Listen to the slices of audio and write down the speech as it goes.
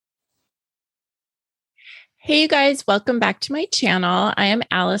Hey, you guys, welcome back to my channel. I am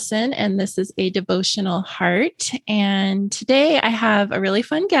Allison, and this is A Devotional Heart. And today I have a really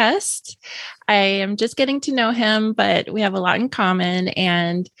fun guest. I am just getting to know him, but we have a lot in common.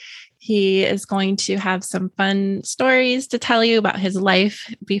 And he is going to have some fun stories to tell you about his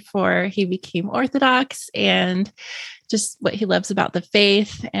life before he became Orthodox and just what he loves about the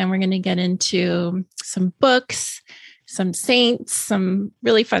faith. And we're going to get into some books, some saints, some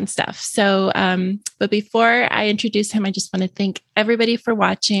really fun stuff. So, but before I introduce him, I just want to thank everybody for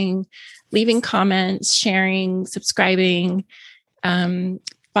watching, leaving comments, sharing, subscribing,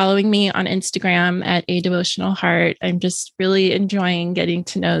 following me on Instagram at A Devotional Heart. I'm just really enjoying getting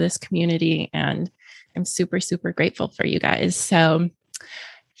to know this community, and I'm super, super grateful for you guys. So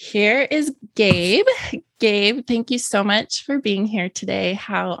here is Gabe. Gabe, thank you so much for being here today.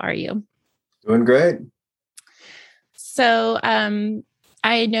 How are you? Doing great. So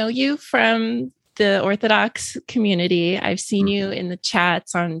I know you from the Orthodox community. I've seen you in the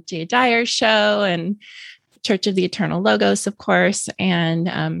chats on Jay Dyer's show and Church of the Eternal Logos, of course.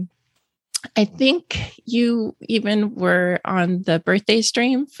 And I think you even were on the birthday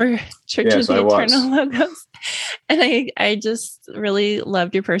stream for Church of the Eternal Logos. And I just really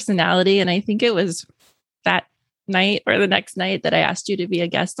loved your personality. And I think it was that night or the next night that I asked you to be a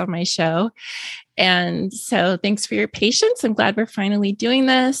guest on my show. And so thanks for your patience. I'm glad we're finally doing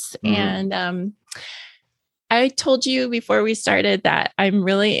this. And I told you before we started that I'm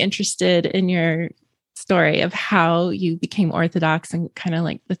really interested in your story of how you became Orthodox and kind of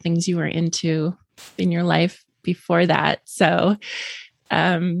like the things you were into in your life before that. So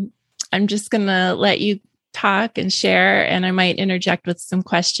I'm just going to let you talk and share, and I might interject with some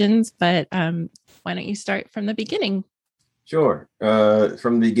questions, but why don't you start from the beginning? Sure.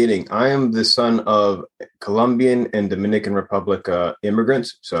 From the beginning, I am the son of Colombian and Dominican Republic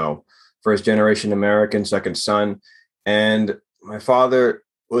immigrants. So first generation American, second son. And my father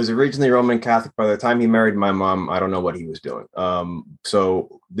was originally Roman Catholic. By the time he married my mom, I don't know what he was doing.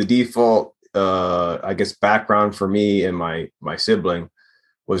 So the default, I guess, background for me and my sibling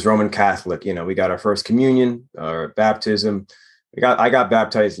was Roman Catholic. You know, we got our first communion, our baptism. I got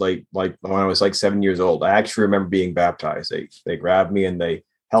baptized like when I was like 7 years old. I actually remember being baptized. They grabbed me and they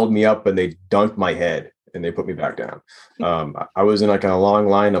held me up and they dunked my head and they put me back down. I was in like a long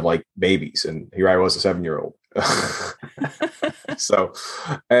line of like babies, and here I was, a 7-year-old. So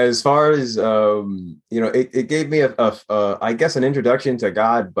as far as it gave me I guess an introduction to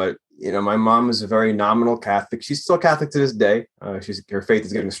God. But my mom is a very nominal Catholic. She's still Catholic to this day. Her faith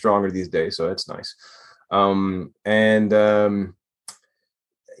is getting stronger these days, so that's nice.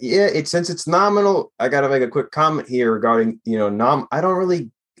 Since it's nominal, I got to make a quick comment here regarding, I don't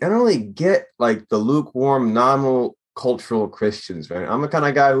really get like the lukewarm nominal cultural Christians, right? I'm the kind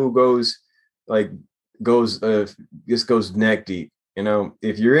of guy who just goes neck deep.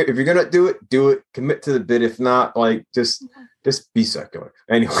 If you're going to do it, commit to the bit. If not, like, just be secular.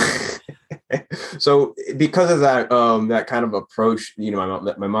 Anyway. So because of that kind of approach,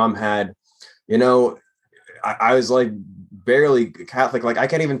 my mom had, I was like barely Catholic. Like, I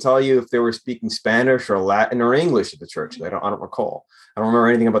can't even tell you if they were speaking Spanish or Latin or English at the church. I don't recall. I don't remember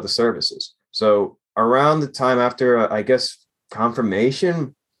anything about the services. So around the time after, I guess,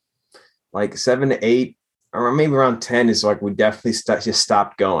 confirmation, like 7 to 8, or maybe around 10 is like we definitely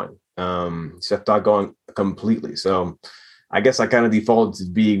stopped going. Stopped going completely. So I guess I kind of defaulted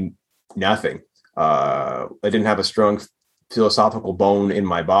to being nothing. I didn't have a strong philosophical bone in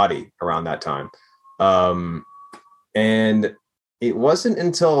my body around that time. And it wasn't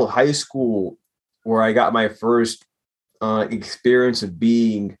until high school where I got my first experience of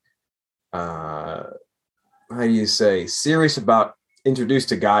being, serious about introduced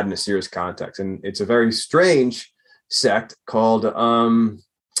to God in a serious context. And it's a very strange sect called the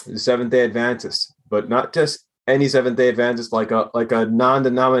Seventh-day Adventist, but not just any Seventh-day Adventist, like a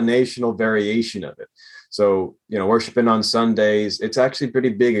non-denominational variation of it. So, worshiping on Sundays, it's actually pretty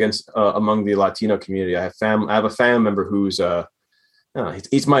big among the Latino community. I have a family member who's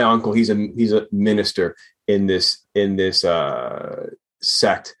he's my uncle. He's a minister in this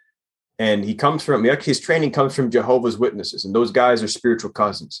sect, and his training comes from Jehovah's Witnesses, and those guys are spiritual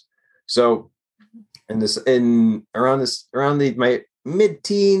cousins. So, around my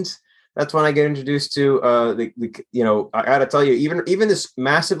mid-teens, that's when I get introduced to I got to tell you, even this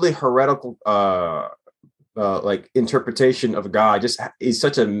massively heretical like interpretation of God just is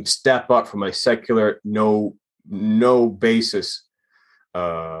such a step up from a secular no basis.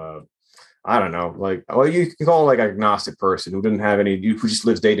 I don't know, like, well, you can call it like agnostic person who who just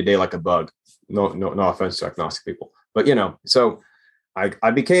lives day to day like a bug. No offense to agnostic people, but so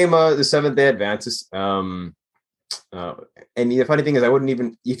I became the Seventh-day Adventist. And the funny thing is, I wouldn't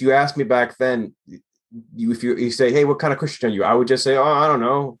even, if you asked me back then, if you say, hey, what kind of Christian are you? I would just say, oh, I don't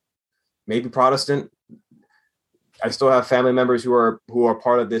know, maybe Protestant. I still have family members who are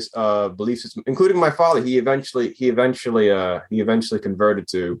part of this belief system, including my father. He eventually converted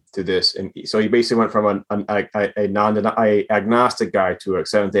to this, and so he basically went from a agnostic guy to a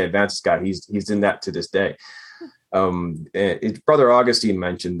Seventh-day Adventist guy. He's in that to this day. His brother Augustine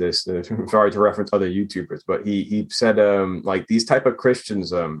mentioned this. Sorry to reference other YouTubers, but he said like these type of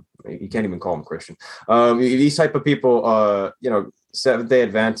Christians, you can't even call them Christian. These type of people, Seventh-day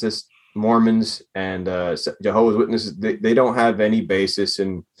Adventists, Mormons, and Jehovah's Witnesses, they don't have any basis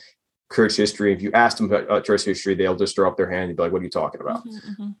in church history. If you ask them about church history, they'll just throw up their hand and be like, "What are you talking about?"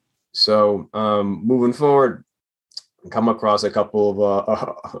 Mm-hmm. So moving forward, come across a couple of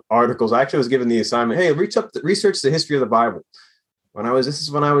articles. I actually was given the assignment, hey, research the history of the Bible. When I was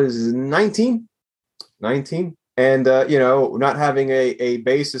 19, and not having a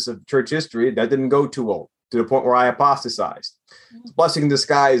basis of church history, that didn't go too well, to the point where I apostatized. It's a blessing in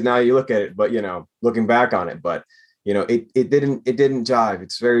disguise now you look at it, but looking back on it, but it didn't jive.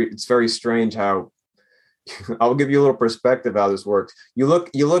 It's very strange how I'll give you a little perspective how this works. You look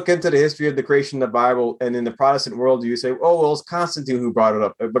into the history of the creation of the Bible, and in the Protestant world, you say, oh, well, it's Constantine who brought it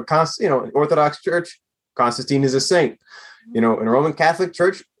up. But Orthodox Church, Constantine is a saint. In a Roman Catholic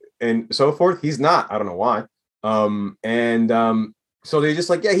Church and so forth, he's not. I don't know why. So they're just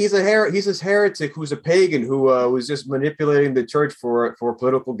like, yeah, he's this heretic who's a pagan who was just manipulating the church for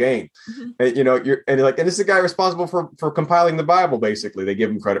political gain. Mm-hmm. And this is the guy responsible for compiling the Bible. Basically, they give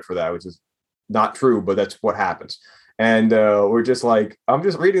him credit for that, which is not true, but that's what happens. And we're just like, I'm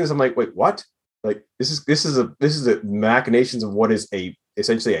just reading this. I'm like, wait, what? Like this is the machinations of what is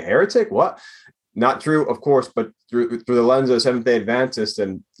essentially a heretic. What? Not true, of course, but through the lens of Seventh-day Adventist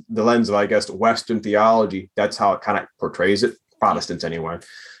and the lens of, I guess, Western theology, that's how it kind of portrays it. Protestants anyway.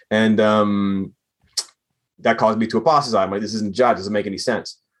 And that caused me to apostatize. I'm like, this isn't judge, doesn't make any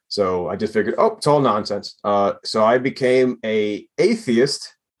sense. So I just figured, it's all nonsense. So I became a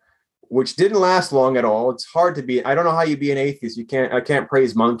atheist, which didn't last long at all. It's hard to be. I don't know how you be an atheist. I can't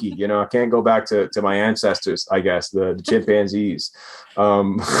praise monkey. I can't go back to my ancestors, I guess, the chimpanzees.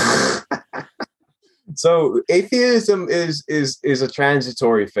 So atheism is a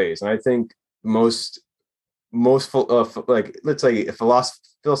transitory phase. And I think most let's say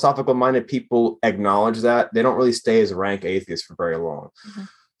philosophical minded people acknowledge that. They don't really stay as rank atheists for very long. Mm-hmm.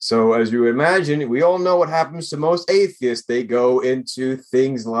 So as you imagine, we all know what happens to most atheists. They go into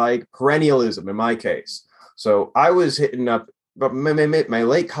things like perennialism, in my case. So I was hitting up my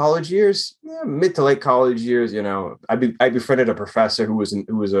late college years, mid to late college years. I befriended a professor who was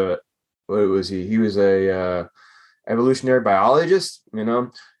a evolutionary biologist,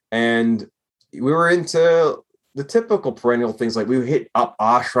 and we were into the typical perennial things, like we would hit up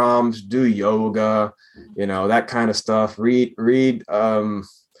ashrams, do yoga, that kind of stuff, read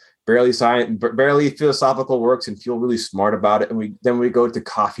barely philosophical works and feel really smart about it. And then we go to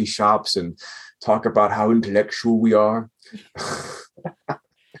coffee shops and talk about how intellectual we are. This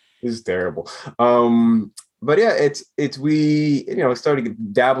is terrible. But yeah, we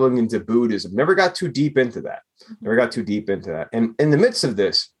started dabbling into Buddhism. Never got too deep into that. And in the midst of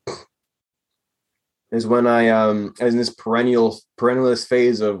this is when I in this perennialist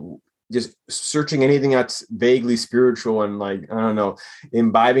phase of just searching anything that's vaguely spiritual and like, I don't know,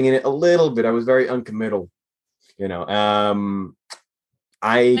 imbibing in it a little bit. I was very uncommittal, Can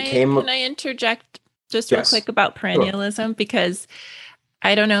I interject just real quick about perennialism? Sure. Because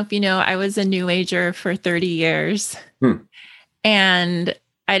I don't know if you know, I was a New Ager for 30 years and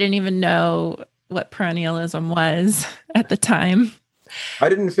I didn't even know what perennialism was at the time. I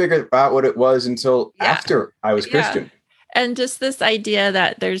didn't figure out what it was until after I was Christian. And just this idea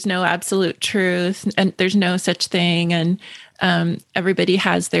that there's no absolute truth and there's no such thing. And everybody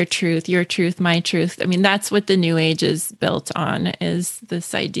has their truth, your truth, my truth. I mean, that's what the New Age is built on, is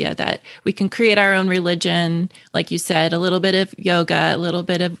this idea that we can create our own religion. Like you said, a little bit of yoga, a little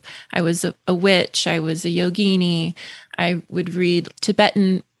bit of, I was a witch, I was a yogini. I would read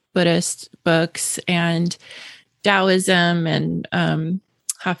Tibetan Buddhist books and Taoism and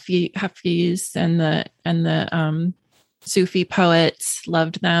Hafiz and the Sufi poets,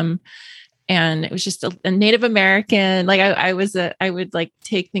 loved them. And it was just a Native American. Like I would like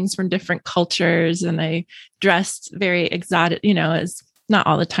take things from different cultures, and I dressed very exotic, as not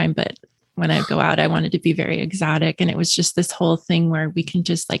all the time, but when I go out, I wanted to be very exotic. And it was just this whole thing where we can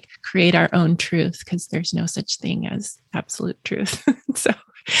just like create our own truth, because there's no such thing as absolute truth.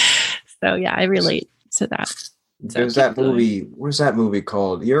 So yeah, I relate to that. So There's that movie. Where's that movie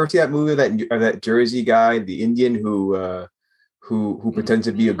called? You ever see that movie that Jersey guy, the Indian who pretends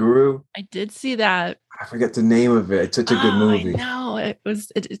to be a guru? I did see that. I forget the name of it. It's such a good movie. No,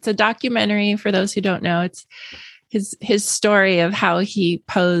 it's a documentary for those who don't know. It's his story of how he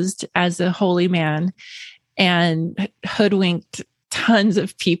posed as a holy man and hoodwinked tons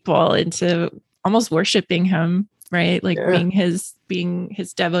of people into almost worshiping him, right? Like being his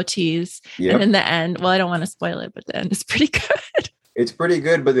devotees. Yep. And in the end, well, I don't want to spoil it, but the end is pretty good. It's pretty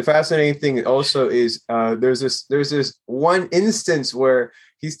good, but the fascinating thing also is there's this one instance where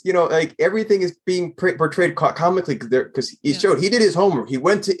he's, like everything is being portrayed comically because he did his homework. He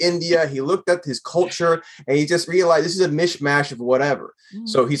went to India, he looked at his culture, and he just realized this is a mishmash of whatever.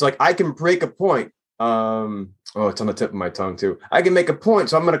 So he's like, I can break a point. It's on the tip of my tongue too. I can make a point,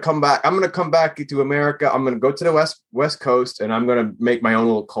 so I'm going to come back. I'm going to come back to America. I'm going to go to the West Coast, and I'm going to make my own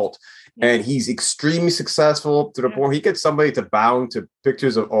little cult. And he's extremely successful to the point he gets somebody to bow to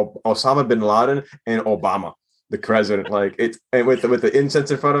pictures of Osama bin Laden and Obama, the president, and with the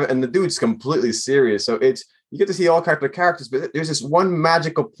incense in front of it. And the dude's completely serious. So you get to see all kinds of characters, but there's this one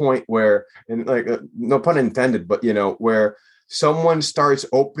magical point where, and no pun intended, but where someone starts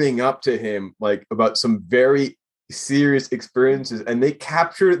opening up to him about some very serious experiences, and they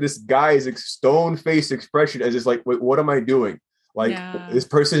capture this guy's stone-faced expression as just wait, what am I doing? This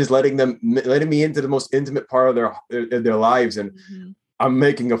person is letting me into the most intimate part of their lives, and I'm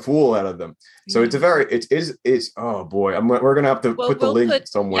making a fool out of them. So it's oh boy, we're gonna have to put the link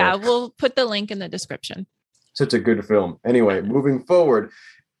somewhere. Yeah, we'll put the link in the description. Such a good film. Anyway, moving forward,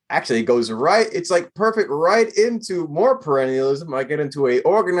 actually it goes right. It's perfect right into more perennialism. I get into a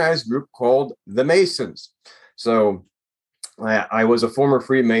organized group called the Masons. So I was a former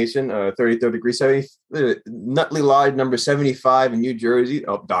Freemason, 33rd degree, 70, Nutley Lodge number 75 in New Jersey.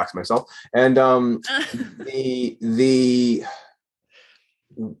 Oh, dox myself. And the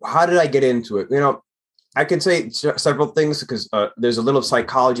how did I get into it? I can say several things because there's a little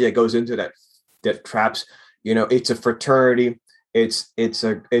psychology that goes into that traps. It's a fraternity. It's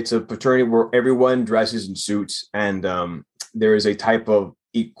a fraternity where everyone dresses in suits, and there is a type of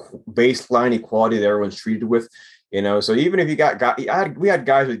baseline equality that everyone's treated with. So even if you we had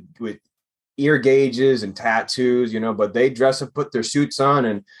guys with ear gauges and tattoos, but they dress up, put their suits on,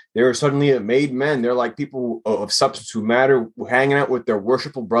 and they're suddenly made men. They're like people of substance who matter, hanging out with their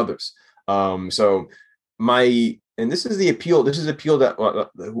worshipful brothers. And this is the appeal. This is the appeal that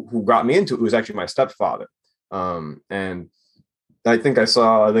who got me into it. It was actually my stepfather. And I think I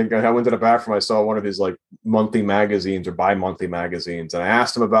went to the bathroom. I saw one of his monthly magazines or bi-monthly magazines, and I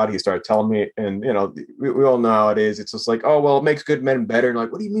asked him about it. He started telling me, and we all know how it is. It's just it makes good men better. And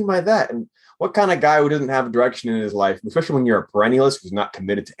what do you mean by that? And what kind of guy who doesn't have direction in his life, especially when you're a perennialist who's not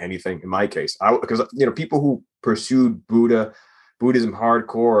committed to anything? In my case, because people who pursued Buddhism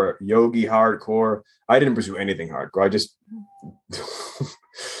hardcore, or yogi hardcore, I didn't pursue anything hardcore. I just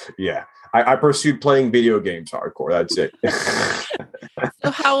I pursued playing video games hardcore. That's it.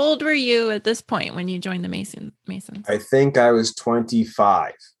 So how old were you at this point when you joined the Masons? I think I was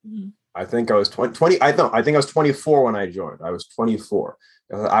 25. Mm-hmm. I think I was 20. I think I was 24 when I joined. I was 24.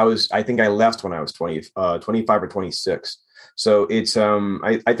 I think I left when I was 25 or 26. So it's,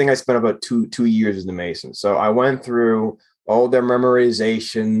 I think I spent about two years in the Masons. So I went through all their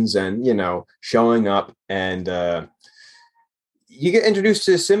memorizations and, showing up, and, you get introduced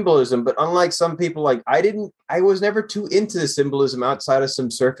to symbolism, but unlike some people, I was never too into the symbolism outside of some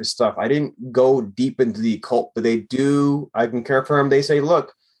surface stuff. I didn't go deep into the occult, but I can confirm, they say,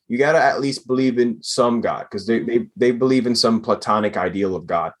 look, you got to at least believe in some God, because they believe in some Platonic ideal of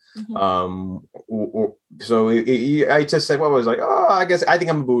God. Mm-hmm. So I just said, I guess I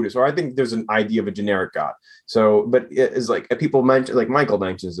think I'm a Buddhist, or I think there's an idea of a generic God. So, but it's people mention, Michael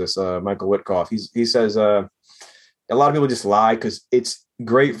mentions this, Michael Witkoff, he says, a lot of people just lie because it's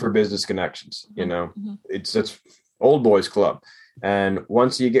great for business connections. Mm-hmm. It's old boys club. And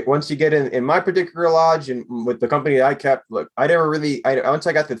once you get in my particular lodge and with the company I kept, look, once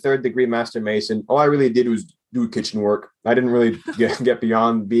I got the 3rd degree Master Mason, all I really did was do kitchen work. I didn't really get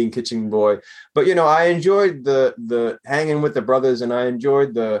beyond being kitchen boy, but I enjoyed the hanging with the brothers, and I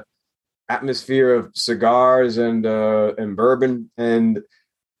enjoyed the atmosphere of cigars and bourbon. And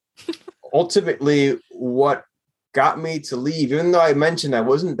ultimately what got me to leave, even though I mentioned I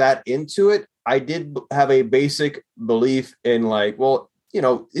wasn't that into it, I did have a basic belief in we're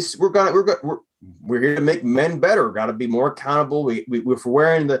we're here to make men better. Got to be more accountable. If we're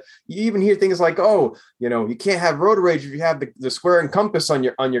wearing you even hear things like, oh, you can't have road rage if you have the square and compass on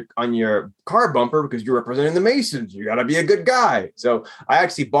your car bumper because you're representing the Masons. You got to be a good guy. So I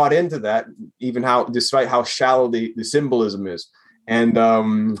actually bought into that, despite how shallow the symbolism is.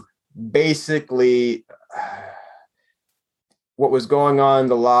 And basically, what was going on in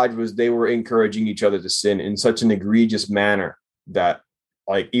the lodge was they were encouraging each other to sin in such an egregious manner that,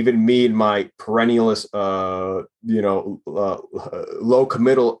 like, even me and my perennialist, low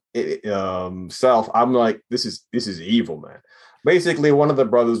committal self, I'm like, this is evil, man. Basically, one of the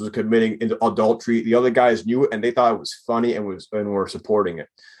brothers was committing adultery. The other guys knew it, and they thought it was funny and were supporting it.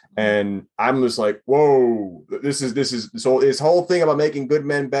 And I'm just like, whoa, this is so this whole thing about making good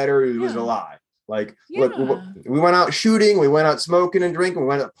men better was a lie. Like, look, we went out shooting, we went out smoking and drinking, we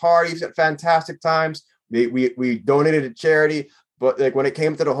went out parties at fantastic times. We donated to charity. But like when it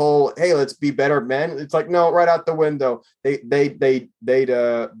came to the whole, hey, let's be better men, it's like, no, right out the window. They'd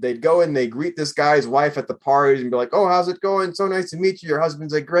go and they greet this guy's wife at the parties and be like, oh, how's it going? So nice to meet you. Your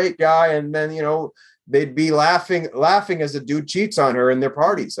husband's a great guy. And then, they'd be laughing as the dude cheats on her in their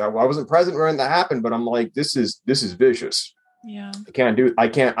parties. I wasn't present when that happened, but I'm like, this is vicious. Yeah. I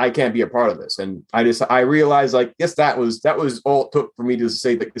can't be a part of this. And I realized, like, yes, that was all it took for me to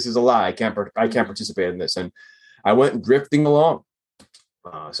say that this is a lie. I can't participate in this. And I went drifting along.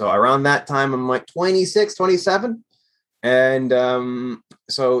 So around that time, I'm like 26, 27. And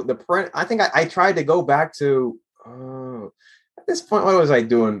so I think I tried to go back to, at this point, what was I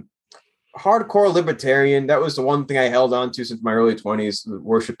doing? Hardcore libertarian. That was the one thing I held on to since my early 20s,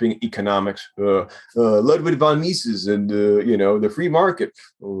 worshiping economics, Ludwig von Mises and, the free market,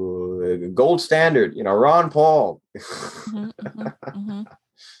 gold standard, Ron Paul.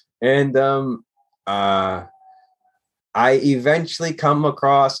 And I eventually come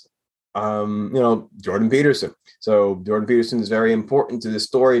across, Jordan Peterson. So Jordan Peterson is very important to this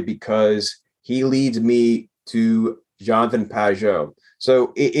story because he leads me to Jonathan Pageau.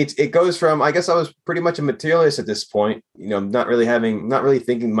 So it goes from, I guess I was pretty much a materialist at this point, not really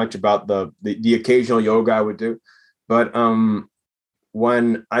thinking much about the occasional yoga I would do. But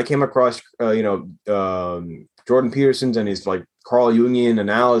when I came across, Jordan Peterson's and his like Carl Jungian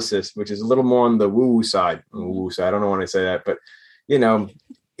analysis, which is a little more on the woo side. I don't know when I say that, but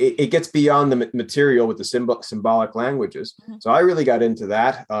it gets beyond the material with the symbolic languages. So I really got into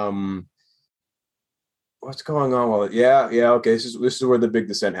that. What's going on? Well, yeah. Okay, this is where the big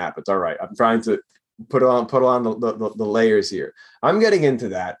descent happens. All right, I'm trying to put on the layers here. I'm getting into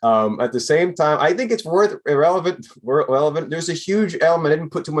that. At the same time, I think it's relevant. There's a huge element. I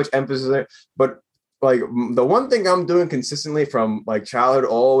didn't put too much emphasis there, but like the one thing I'm doing consistently from like childhood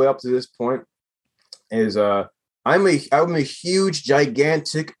all the way up to this point is I'm a huge,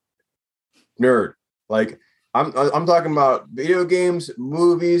 gigantic nerd. Like I'm talking about video games,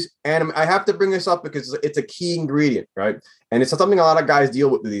 movies, anime. I have to bring this up because it's a key ingredient, right? And it's something a lot of guys deal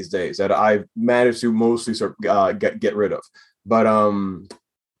with these days that I've managed to mostly sort of get rid of. But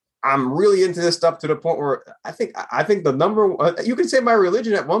I'm really into this stuff to the point where I think the number you can say my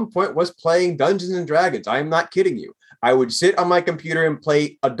religion at one point was playing Dungeons and Dragons. I am not kidding you. I would sit on my computer and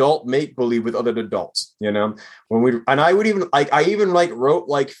play adult make-believe with other adults, I would even wrote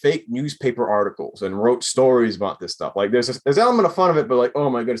like fake newspaper articles and wrote stories about this stuff. Like there's an element of fun of it, but like, oh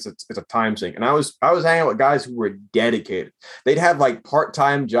my goodness, it's a time sink. And I was hanging out with guys who were dedicated. They'd have like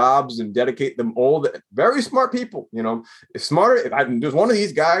part-time jobs and dedicate them all. Very smart people, smarter. There's one of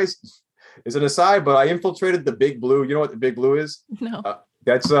these guys is an aside, but I infiltrated the Big Blue. You know what the Big Blue is? No.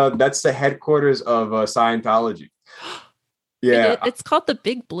 That's the headquarters of Scientology. Yeah, it's called the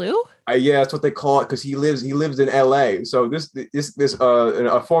Big Blue. Yeah, that's what they call it because he lives in L.A. So this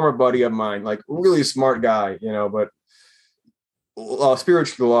a former buddy of mine, like really smart guy, but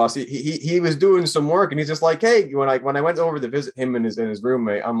spiritual loss. He was doing some work and he's just like, hey, when I went over to visit him and his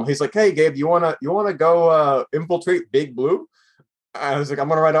roommate, he's like, hey, Gabe, you wanna go infiltrate Big Blue? I was like, I'm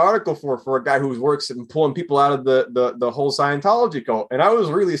gonna write an article for a guy who works and pulling people out of the whole Scientology cult, and I was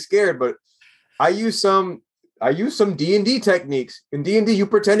really scared, but I use some D&D techniques. In D&D, you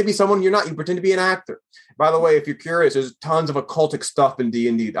pretend to be someone you're not. You pretend to be an actor. By the way, if you're curious, there's tons of occultic stuff in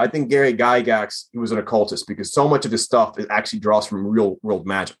D&D. I think Gary Gygax, he was an occultist because so much of his stuff actually draws from real world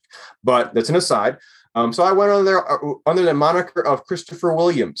magic. But that's an aside. So I went on there under the moniker of Christopher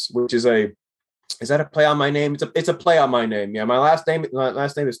Williams, which is that a play on my name? It's a play on my name. Yeah, my last name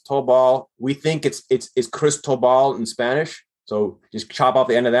is Tobal. We think it's Chris Tobal in Spanish. So just chop off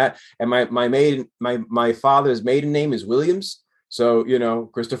the end of that. And my father's maiden name is Williams. So,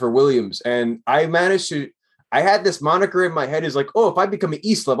 Christopher Williams. And I managed to, I had this moniker in my head is like, oh, if I become an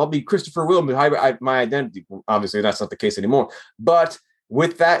Eastlove, I'll be Christopher Williams. My identity. Obviously, that's not the case anymore. But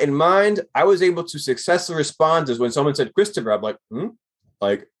with that in mind, I was able to successfully respond as when someone said Christopher, I'm like,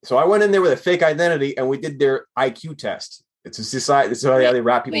 Like, so I went in there with a fake identity and we did their IQ test. It's a society. It's how they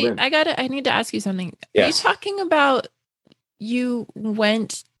wrap people in. I need to ask you something. Yes. Are you talking about you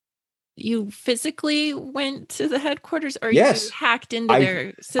physically went to the headquarters, or yes. you hacked into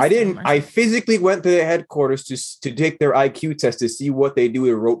their system? I didn't. I physically went to the headquarters to take their IQ test to see what they do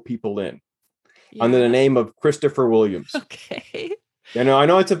to rope people in under the name of Christopher Williams. Okay. I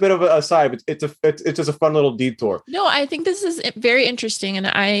know it's a bit of a aside, but it's just a fun little detour. No, I think this is very interesting. And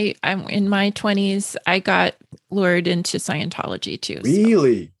I'm in my 20s, I got lured into Scientology too.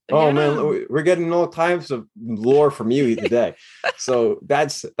 Really? So. Oh man, we're getting all types of lore from you today. So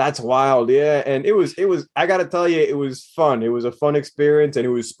that's wild. Yeah. And it was, I got to tell you, it was fun. It was a fun experience and it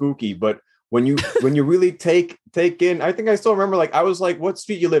was spooky, but when you really take in, I think I still remember, like, I was like, what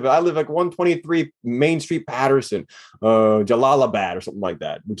street you live at? I live like 123 Main Street, Patterson, Jalalabad or something like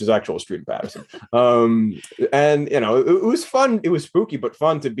that, which is actual street in Patterson. And it was fun. It was spooky, but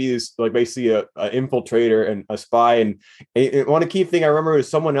fun to be this, like, basically a infiltrator and a spy. And one key thing I remember is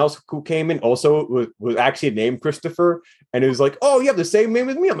someone else who came in also was actually named Christopher. And it was like, oh, you have the same name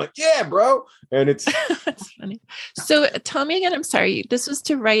as me. I'm like, yeah, bro. And it's that's funny. So tell me again, I'm sorry, this was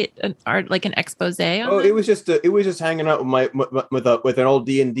to write an expose on it was just hanging out with an old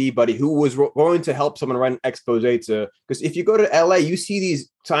D&D buddy who was going to help someone write an expose to, because if you go to LA, you see these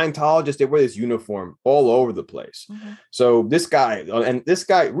Scientologists, they wear this uniform all over the place. Mm-hmm. So this guy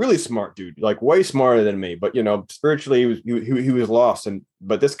really smart dude, like way smarter than me, but spiritually he was lost,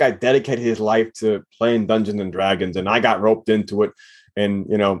 but this guy dedicated his life to playing Dungeons and Dragons, and I got roped into it, and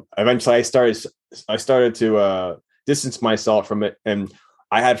eventually I started to distance myself from it, and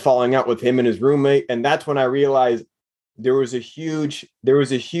I had falling out with him and his roommate. And that's when I realized there was a huge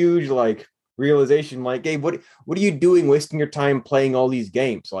like realization, like, hey, what are you doing wasting your time playing all these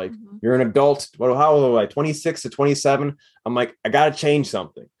games? Like, you're an adult. How old am I? 26 to 27. I'm like, I got to change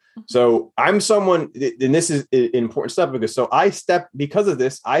something. So I'm someone, and this is an important step, because of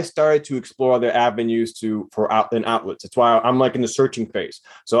this, I started to explore other avenues for outlets. That's why I'm like in the searching phase.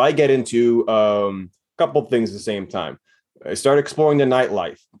 So I get into a couple of things at the same time. I started exploring the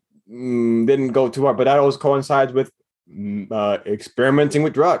nightlife. Didn't go too hard, but that always coincides with experimenting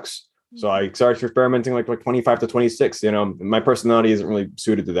with drugs. So I started experimenting like 25 to 26. My personality isn't really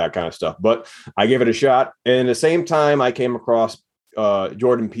suited to that kind of stuff, but I gave it a shot. And at the same time, I came across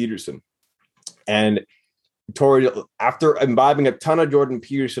Jordan Peterson. And after imbibing a ton of Jordan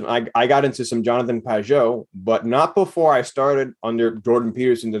Peterson, I got into some Jonathan Pajot, but not before I started under Jordan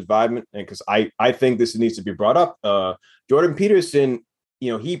Peterson's imbibement. And because I think this needs to be brought up. Jordan Peterson,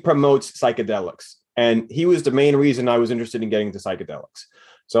 he promotes psychedelics, and he was the main reason I was interested in getting into psychedelics.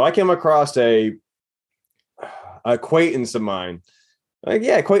 So I came across a acquaintance of mine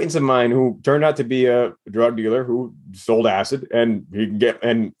who turned out to be a drug dealer who sold acid, and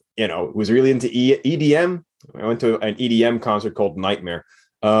was really into EDM. I went to an EDM concert called Nightmare.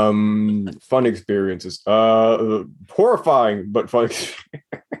 Fun experiences, horrifying, but fun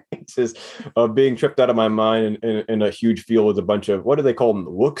experiences of being tripped out of my mind in a huge field with a bunch of, what do they call them?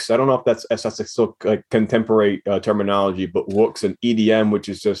 Wooks. I don't know if that's still like contemporary terminology, but wooks and EDM, which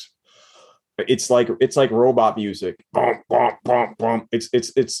is just, it's like robot music. Bum, bum, bum, bum.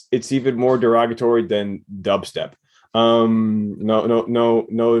 It's even more derogatory than dubstep. No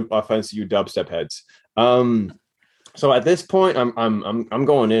offense to you dubstep heads. So at this point, I'm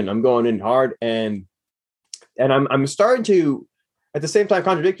going in hard, and I'm starting to, at the same time,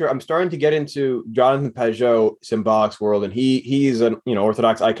 contradictory. I'm starting to get into Jonathan Pajot symbolics world, and he's an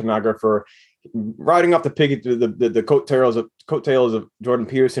Orthodox iconographer, riding off the coattails of Jordan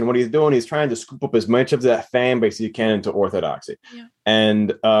Peterson. What he's doing, he's trying to scoop up as much of that fan base as he can into Orthodoxy,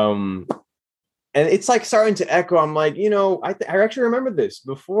 and it's like starting to echo. I'm like, I actually remember this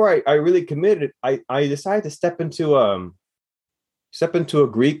before I really committed. I decided to step into a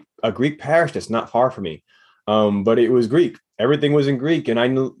Greek parish that's not far from me, but it was Greek. Everything was in Greek, and I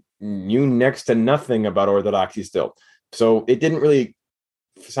knew next to nothing about Orthodoxy still. So it didn't really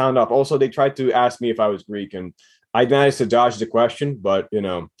sound off. Also, they tried to ask me if I was Greek, and I managed to dodge the question, but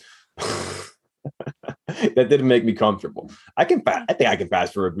that didn't make me comfortable. I think I can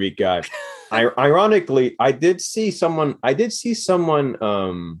pass for a Greek guy. Ironically, I did see someone I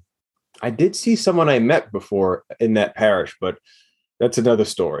met before in that parish, but that's another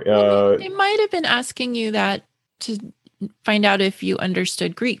story. They might have been asking you that to find out if you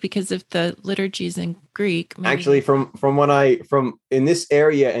understood Greek, because if the liturgy is in Greek. Maybe. Actually, from in this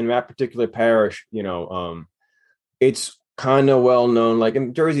area in that particular parish, it's kind of well known. Like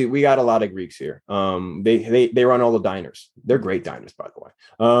in Jersey, we got a lot of Greeks here. They run all the diners. They're great diners, by the way.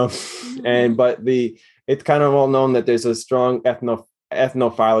 It's kind of well known that there's a strong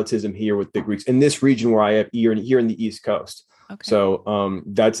ethnophilism here with the Greeks in this region where I am here in the East Coast. Okay. So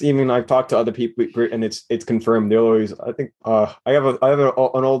that's, even I've talked to other people, and it's confirmed. They'll always, I think, I have an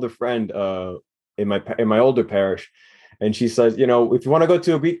older friend in my older parish, and she says, if you want to go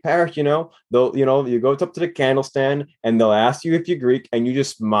to a Greek parish, they'll, you go up to the candle stand and they'll ask you if you're Greek, and you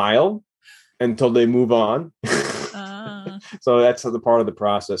just smile until they move on. So that's the part of the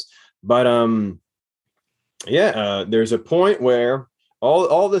process. But there's a point where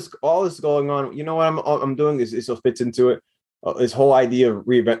all this going on. You know what I'm doing is it fits into it. This whole idea of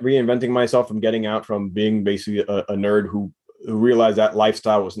reinventing myself from getting out from being basically a nerd who realized that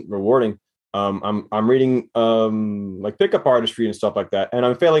lifestyle wasn't rewarding. I'm reading like pickup artistry and stuff like that, and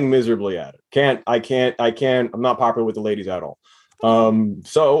I'm failing miserably at it. I'm not popular with the ladies at all.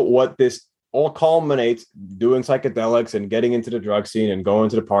 So what this all culminates, doing psychedelics and getting into the drug scene and going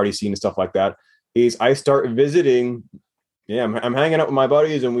to the party scene and stuff like that, is I start visiting. Yeah, I'm hanging out with my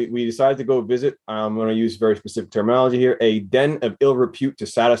buddies, and we decided to go visit. I'm going to use very specific terminology here: a den of ill repute to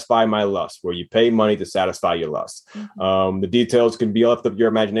satisfy my lust, where you pay money to satisfy your lust. Mm-hmm. The details can be left up to your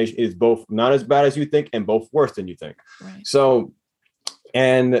imagination. It is both not as bad as you think and both worse than you think. Right. So,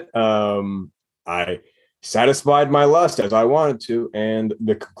 and I satisfied my lust as I wanted to, and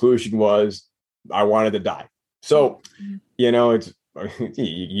the conclusion was I wanted to die. So, it's.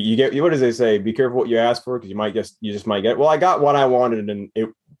 You get, what does they say? Be careful what you ask for, because you just might get. Well, I got what I wanted, and it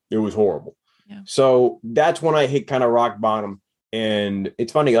was horrible. Yeah. So that's when I hit kind of rock bottom. And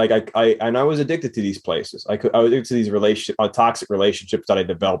it's funny, like I was addicted to these places. I was addicted to these toxic relationships that I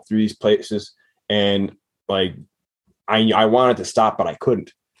developed through these places, and like I wanted to stop, but I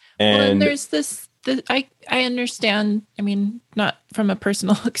couldn't. And there's this. I understand, I mean, not from a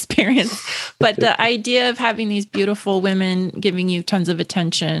personal experience, but the idea of having these beautiful women giving you tons of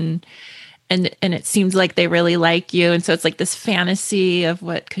attention, and it seems like they really like you. And so it's like this fantasy of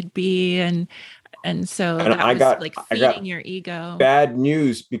what could be. And so I got feeding your ego. Bad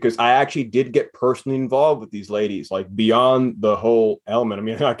news, because I actually did get personally involved with these ladies, like beyond the whole element. I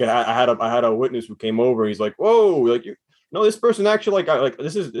mean, like I had a witness who came over. He's like, whoa, like no, this person actually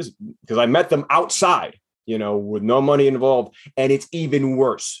this is because I met them outside, with no money involved. And it's even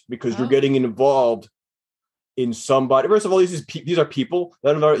worse because you're getting involved in somebody. First of all, these are people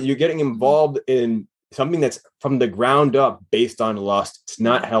that you're getting involved in something that's from the ground up based on lust. It's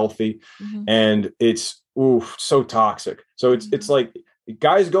not healthy. Mm-hmm. And it's so toxic. So it's like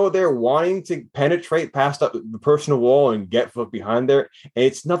guys go there wanting to penetrate past the personal wall and get fucked behind there. And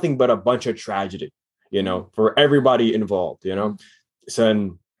it's nothing but a bunch of tragedy. For everybody involved,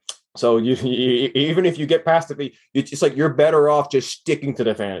 So you even if you get past it, it's like you're better off just sticking to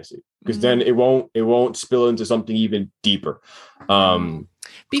the fantasy, because then it won't spill into something even deeper.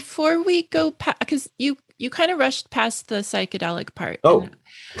 Before we go past, because you kind of rushed past the psychedelic part.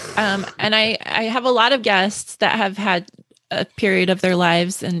 And I have a lot of guests that have had a period of their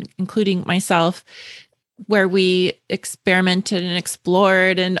lives, and including myself, where we experimented and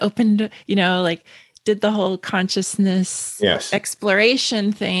explored and opened, did the whole consciousness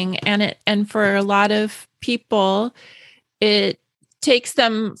exploration thing. And for a lot of people, it takes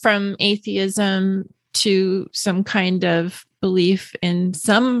them from atheism to some kind of belief in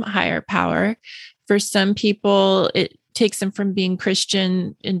some higher power. For some people, it takes them from being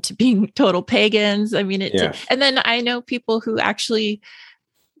Christian into being total pagans. I mean, and then I know people who actually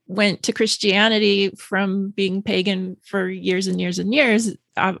went to Christianity from being pagan for years and years and years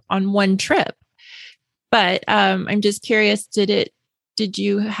on one trip. But I'm just curious, did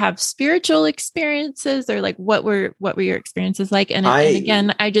you have spiritual experiences, or like what were your experiences like? And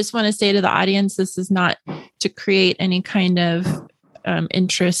again, I just want to say to the audience, this is not to create any kind of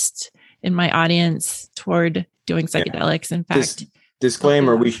interest in my audience toward doing psychedelics. In fact,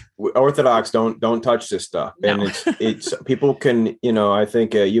 disclaimer: we Orthodox don't touch this stuff. No. And it's people can, I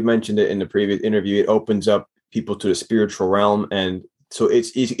think you mentioned it in the previous interview. It opens up people to the spiritual realm, and so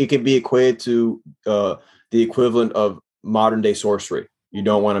it can be equated to the equivalent of modern day sorcery. You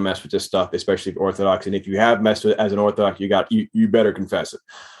don't want to mess with this stuff, especially if Orthodox. And if you have messed with it as an Orthodox, you better confess it.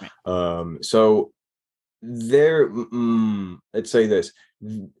 Right. So there, let's say this.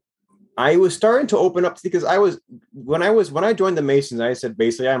 I was starting to open up, because when I joined the Masons, I said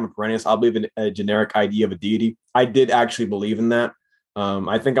basically I'm a perennialist. I'll believe in a generic idea of a deity. I did actually believe in that.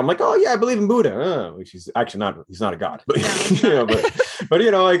 I think I'm like, oh yeah, I believe in Buddha, which he's actually not. He's not a god, but but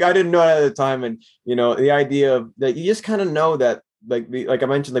like I didn't know it at the time, and the idea of that, you just kind of know that like I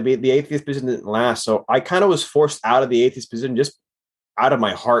mentioned, the atheist position didn't last. So I kind of was forced out of the atheist position just out of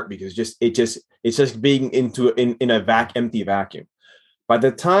my heart, because it's just being in a empty vacuum. By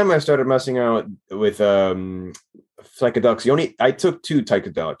the time I started messing out with psychedelics, I took 2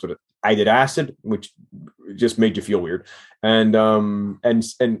 psychedelics. I did acid, which just made you feel weird, and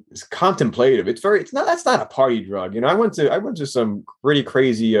it's contemplative. That's not a party drug. I went to some pretty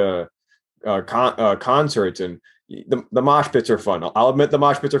crazy concerts, and the mosh pits are fun. I'll admit the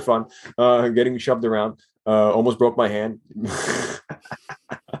mosh pits are fun. Getting shoved around, almost broke my hand.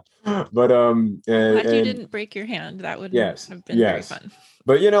 But glad you didn't break your hand. That would have been very fun.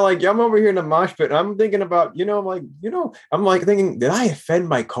 But I'm over here in the mosh pit, and I'm thinking about, I'm like thinking, did I offend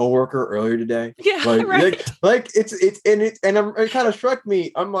my coworker earlier today? Yeah, right. It kind of struck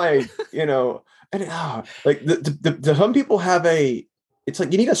me. I'm like, some people have it's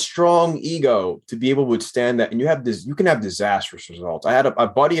like you need a strong ego to be able to withstand that, and you can have disastrous results. I had a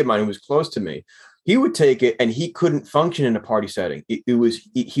buddy of mine who was close to me. He would take it, and he couldn't function in a party setting. It was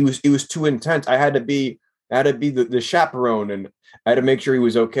too intense. I had to be the chaperone, and I had to make sure he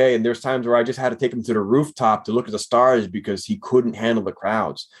was okay. And there's times where I just had to take him to the rooftop to look at the stars because he couldn't handle the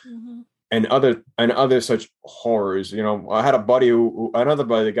crowds. Mm-hmm. And other such horrors. I had another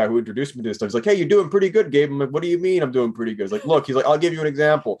buddy, the guy who introduced me to this stuff. He's like, "Hey, you're doing pretty good, Gabe." I'm like, "What do you mean I'm doing pretty good?" He's like, "Look," he's like, "I'll give you an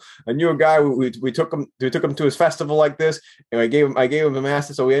example. I knew a guy. We took him to his festival like this, and I gave him a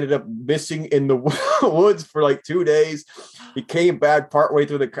master. So we ended up missing in the woods for like 2 days. He came back partway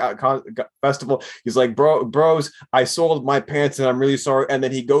through the festival. He's like, bros, I sold my pants, and I'm really sorry." And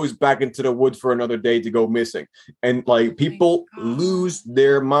then he goes back into the woods for another day to go missing. And like people lose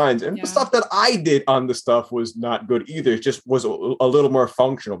their minds. And the stuff that I did on the stuff was not good either. It just was a little more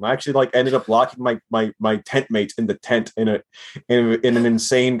functional. I actually ended up locking my tent mates in the tent in an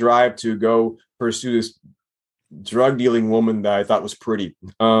insane drive to go pursue this drug dealing woman that I thought was pretty.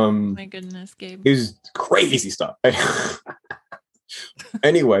 My goodness, Gabe. It was crazy stuff.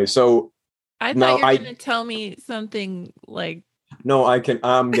 Anyway, so I thought you were going to tell me something like. No,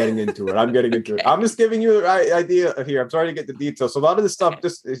 I'm getting into it. Okay. I'm just giving you the idea here. I'm sorry to get the details. So a lot of this stuff,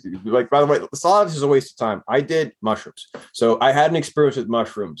 just like, by the way, a lot of this is a waste of time. I did mushrooms. So I had an experience with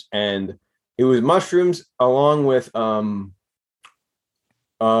mushrooms, and it was mushrooms along with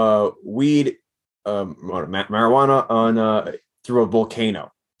weed, marijuana through a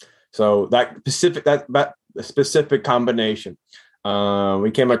volcano. So that specific combination.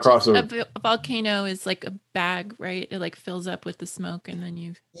 We came across a volcano is like a bag, right? It like fills up with the smoke, and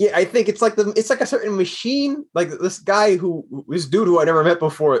then I think it's like a certain machine. Like this dude who I never met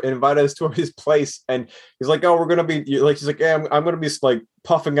before invited us to his place, and he's like, "Oh, we're gonna be like," he's like, "Yeah, I'm gonna be like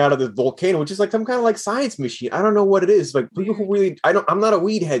puffing out of this volcano," which is like some kind of like science machine. I don't know what it is. Like people who really, I'm not a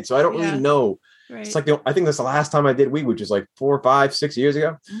weed head, so I don't really know. Right. It's like I think that's the last time I did weed, which is like 4, 5, 6 years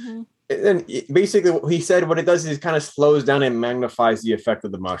ago. Mm-hmm. And basically what he said, what it does is it kind of slows down and magnifies the effect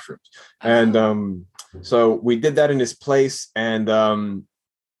of the mushrooms. And so we did that in his place, and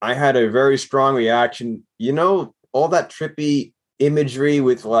I had a very strong reaction. All that trippy imagery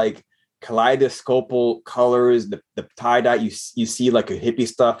with like kaleidoscopic colors, the tie-dye, you see like a hippie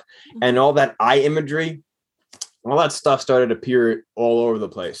stuff, and all that eye imagery, all that stuff started to appear all over the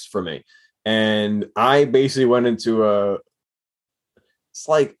place for me. And I basically went into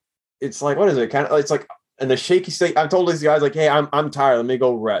it's like, what is it? It's like in a shaky state. I told these guys like, "Hey, I'm tired. Let me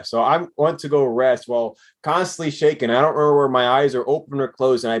go rest." So I went to go rest while constantly shaking. I don't remember where my eyes are open or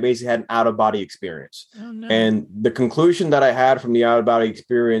closed, and I basically had an out-of-body experience. Oh, no. And the conclusion that I had from the out-of-body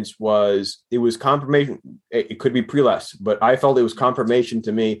experience was it was confirmation. It could be pre-less, but I felt it was confirmation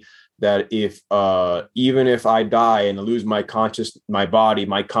to me that if even if I die and I lose my body,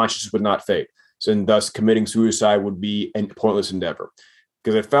 my consciousness would not fade. So, and thus committing suicide would be a pointless endeavor.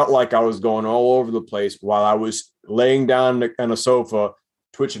 Because it felt like I was going all over the place while I was laying down on a sofa,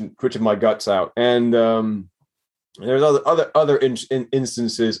 twitching my guts out. And there's other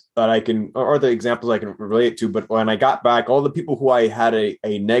instances that I can, or other examples I can relate to. But when I got back, all the people who I had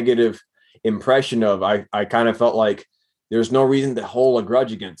a negative impression of, I kind of felt like there's no reason to hold a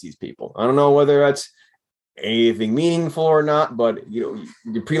grudge against these people. I don't know whether that's anything meaningful or not, but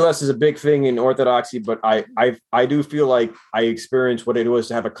the pre-less is a big thing in Orthodoxy, but I do feel like I experienced what it was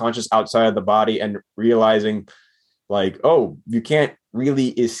to have a conscious outside of the body, and realizing like, oh, you can't really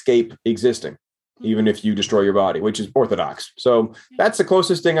escape existing even if you destroy your body, which is Orthodox. So that's the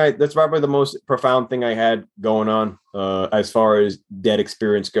closest thing that's probably the most profound thing I had going on as far as dead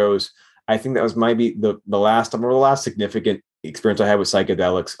experience goes. I think that was maybe the last time, or the last significant experience I had with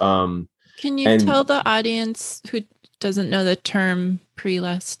psychedelics. Can you tell the audience who doesn't know the term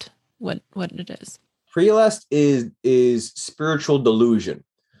pre-lust what it is? Prelest is spiritual delusion.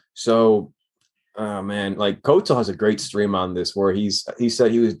 So, oh man, like Kotal has a great stream on this where he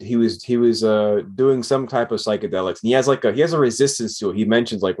said he was doing some type of psychedelics, and he has a resistance to it. He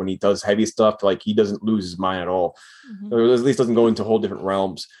mentions like when he does heavy stuff, like he doesn't lose his mind at all, or at least doesn't go into whole different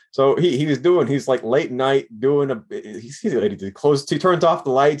realms. So he's like late night doing he turns off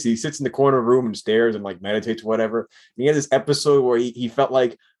the lights, he sits in the corner of the room and stares and like meditates, whatever. And he had this episode where he felt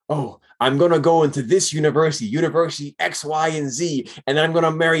like, oh, I'm going to go into this university X, Y, and Z, and then I'm going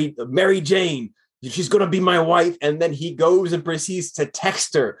to marry Mary Jane. She's going to be my wife. And then he goes and proceeds to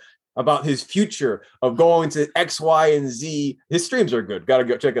text her about his future of going to X, Y, and Z. His streams are good. Got to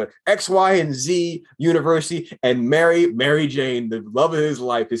go check it out. X, Y, and Z university and marry Mary Jane, the love of his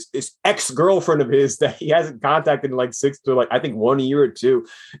life, his ex-girlfriend of his that he hasn't contacted in like I think 1 year or two.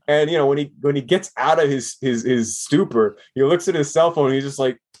 And, when he gets out of his stupor, he looks at his cell phone and he's just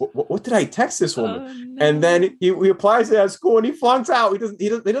like, what did I text this woman? Oh, no. And then he applies it at school and he flunks out. He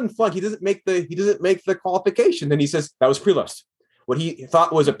doesn't flunk. He doesn't make the qualification. Then he says that was prelust. What he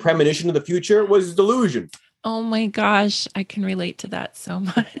thought was a premonition of the future was delusion. Oh my gosh, I can relate to that so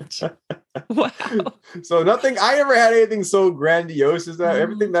much. Wow. So I never had anything so grandiose as that.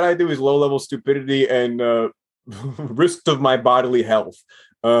 Everything that I do is low-level stupidity and risk of my bodily health.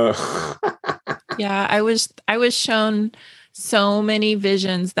 Yeah, I was shown so many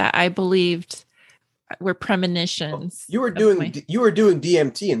visions that I believed were premonitions. You were doing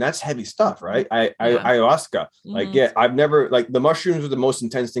DMT, and that's heavy stuff, right? Ayahuasca. Like, yeah, I've never, like, the mushrooms were the most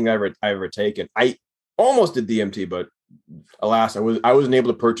intense thing I ever taken. I almost did DMT, but alas, I wasn't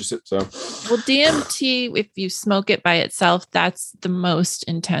able to purchase it. So, well, DMT, if you smoke it by itself, that's the most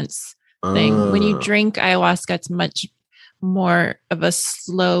intense thing. When you drink ayahuasca, it's much more of a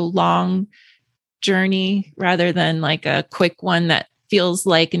slow, long journey rather than like a quick one that feels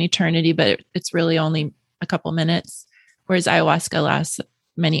like an eternity, but it's really only a couple minutes. Whereas ayahuasca lasts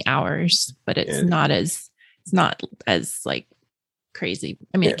many hours, but it's not as like crazy.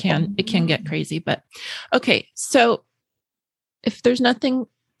 I mean, it can get crazy, but okay. So if there's nothing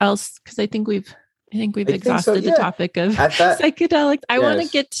else, because I think we've exhausted the topic of psychedelics. I want to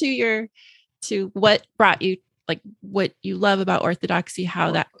get to what brought you, like what you love about Orthodoxy,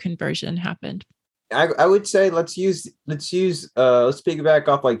 how that conversion happened. I would say let's piggyback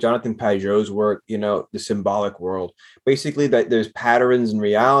off like Jonathan Pageau's work, the symbolic world. Basically, that there's patterns in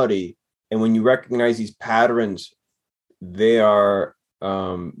reality, and when you recognize these patterns, they are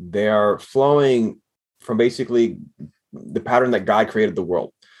flowing from basically the pattern that God created the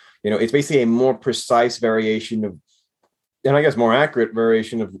world. It's basically a more precise variation of, and I guess more accurate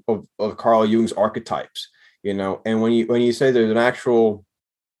variation of Carl Jung's archetypes. And when you say there's an actual,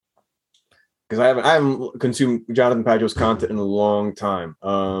 because I haven't consumed Jonathan Pageau's content in a long time.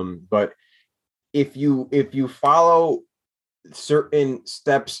 But if you follow certain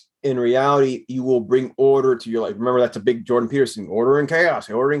steps in reality, you will bring order to your life. Remember, that's a big Jordan Peterson, order and chaos.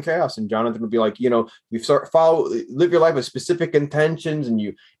 And Jonathan would be like, you live your life with specific intentions, and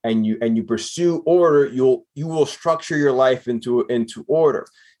you pursue order, you will structure your life into order.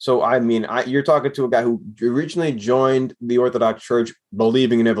 So, I mean, you're talking to a guy who originally joined the Orthodox Church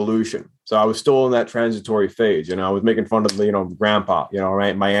believing in evolution. So I was still in that transitory phase. I was making fun of the, grandpa,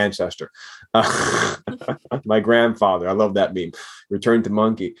 right? My ancestor, my grandfather. I love that meme. Return to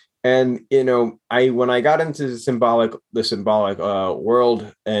monkey. And, when I got into the symbolic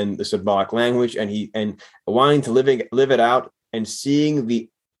world and the symbolic language, and wanting to live it out and seeing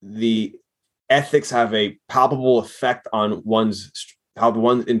the ethics have a palpable effect on how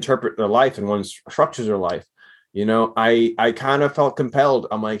one interpret their life and one structures their life. I kind of felt compelled.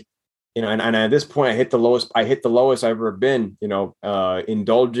 I'm like, and at this point I hit the lowest I've ever been,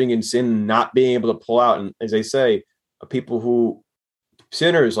 indulging in sin, not being able to pull out. And as they say,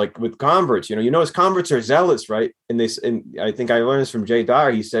 sinners, like with converts, as converts are zealous, right? And I think I learned this from Jay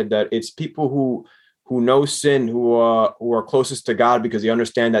Dyer. He said that it's people who know sin, who are closest to God, because they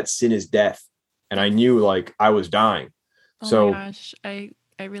understand that sin is death. And I knew, like, I was dying. Oh my gosh, I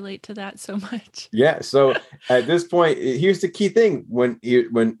relate to that so much. Yeah. So at this point, here's the key thing. When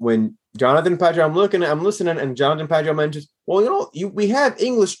Jonathan Pageau, I'm listening, and Jonathan Pageau mentions, well, we have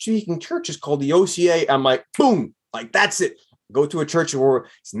English speaking churches called the OCA. I'm like, boom, like that's it. Go to a church where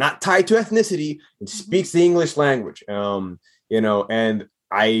it's not tied to ethnicity and speaks the English language. And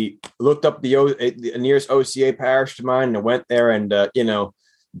I looked up the nearest OCA parish to mine, and I went there, and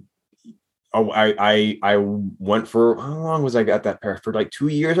I went for, how long was I at that parish? For like 2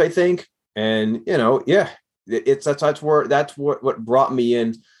 years, I think. And that's what brought me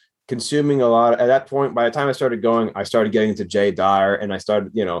in. consuming a lot. At that point, by the time I started going, I started getting into Jay Dyer, and I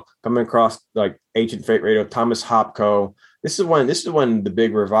started, coming across like Ancient Faith Radio, Thomas Hopko. This is when the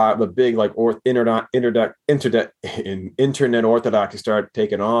big like internet orthodoxy started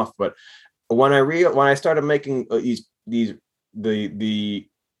taking off. But when I started making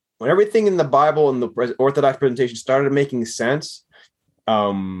when everything in the Bible and the Orthodox presentation started making sense,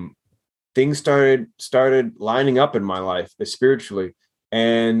 things started lining up in my life spiritually.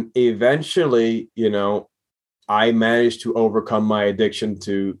 And eventually, I managed to overcome my addiction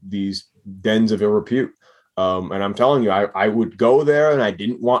to these dens of ill repute. And I'm telling you, I would go there and I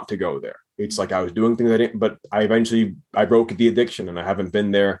didn't want to go there. It's like I was doing things I didn't, but I broke the addiction, and I haven't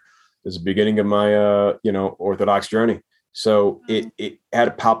been there since the beginning of my, Orthodox journey. So it had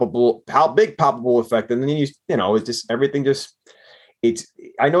a big palpable effect. And then, it's just, everything just,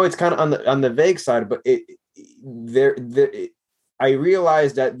 I know it's kind of on the vague side, but I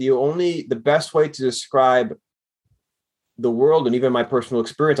realized that the best way to describe the world, and even my personal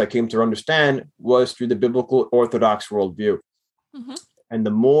experience, I came to understand, was through the biblical Orthodox worldview. Mm-hmm. And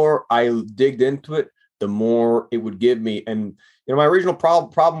the more I digged into it, the more it would give me. And, my original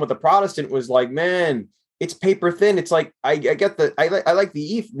problem with the Protestant was like, man, it's paper thin. It's like, I get I like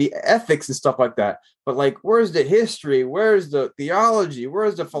the ethics and stuff like that. But like, where's the history? Where's the theology?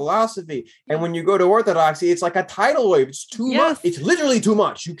 Where's the philosophy? And when you go to Orthodoxy, it's like a tidal wave. It's too much. It's literally too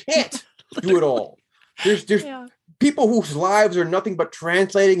much. You can't do it all. There's people whose lives are nothing but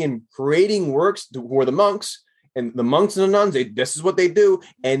translating and creating works who are the monks, and the monks and the nuns. This is what they do.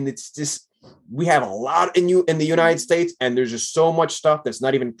 And it's just, we have a lot in the United States, and there's just so much stuff that's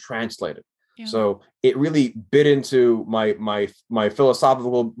not even translated. Yeah. So it really bit into my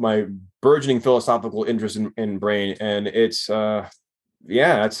burgeoning philosophical interest in brain. And it's, from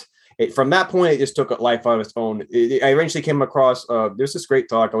that point, it just took a life on its own. I eventually came across, there's this great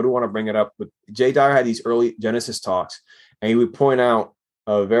talk. I wouldn't want to bring it up, but Jay Dyer had these early Genesis talks, and he would point out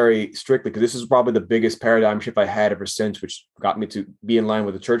very strictly, because this is probably the biggest paradigm shift I had ever since, which got me to be in line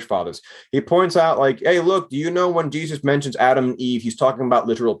with the church fathers. He points out like, hey, look, do you know when Jesus mentions Adam and Eve, he's talking about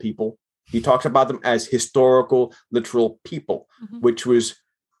literal people. He talks about them as historical, literal people, mm-hmm. which was,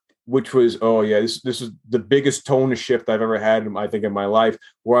 this is the biggest tone shift I've ever had, I think, in my life,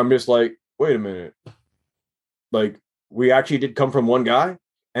 where I'm just like, wait a minute, like, we actually did come from one guy.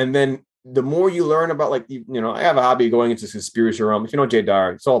 And then the more you learn about, like, I have a hobby going into conspiracy realm. If you know Jay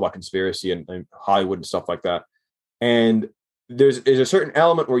Dyer, it's all about conspiracy and Hollywood and stuff like that. And there's a certain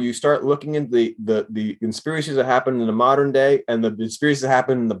element where you start looking into the conspiracies that happen in the modern day and the conspiracies that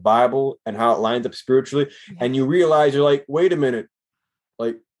happen in the Bible and how it lines up spiritually. Yeah. And you realize, you're like, wait a minute,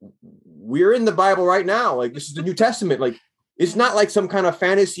 like, we're in the Bible right now. Like, this is the New Testament. Like, it's not like some kind of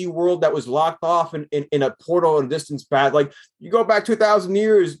fantasy world that was locked off in a portal and distance path. Like, you go back 2,000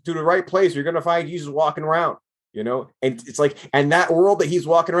 years to the right place, you're going to find Jesus walking around, and it's like, and that world that he's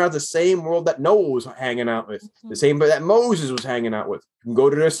walking around is the same world that Noah was hanging out with, the same that Moses was hanging out with. You can go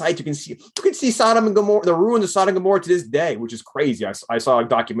to their sites. You can see Sodom and Gomorrah, the ruins of Sodom and Gomorrah to this day, which is crazy. I saw a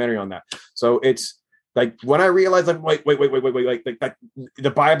documentary on that. So it's like, when I realized, like, wait, like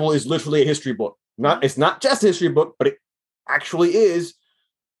the Bible is literally a history book. It's not just a history book, but it actually is.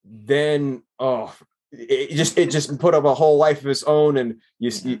 Then it just put up a whole life of its own, and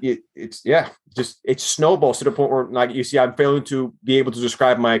it snowballs to the point where, like, you see, I'm failing to be able to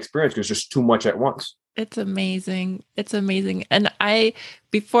describe my experience because there's just too much at once. It's amazing. And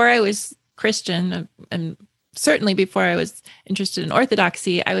before I was Christian, and certainly before I was interested in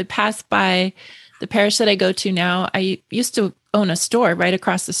Orthodoxy, I would pass by the parish that I go to now. I used to own a store right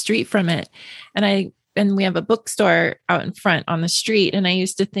across the street from it, and we have a bookstore out in front on the street. And I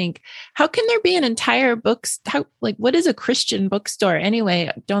used to think, how can there be an entire what is a Christian bookstore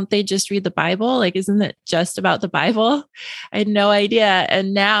anyway? Don't they just read the Bible? Like, isn't it just about the Bible? I had no idea.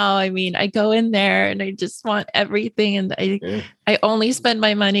 And now, I mean, I go in there and I just want everything. And I only spend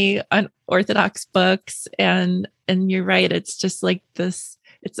my money on Orthodox books. And you're right. It's just like this,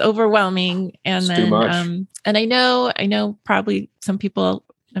 it's overwhelming. And it's too much. And I know probably some people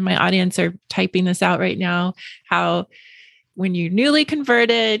in my audience are typing this out right now, how when you're newly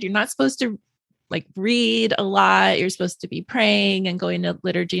converted, you're not supposed to like read a lot. You're supposed to be praying and going to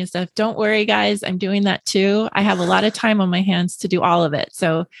liturgy and stuff. Don't worry, guys. I'm doing that too. I have a lot of time on my hands to do all of it.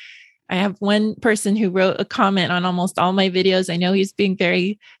 So I have one person who wrote a comment on almost all my videos. I know he's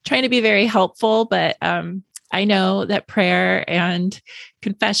trying to be very helpful, but I know that prayer and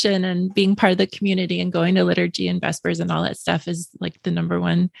confession and being part of the community and going to liturgy and vespers and all that stuff is like the number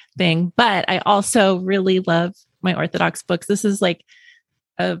one thing. But I also really love my Orthodox books. This is like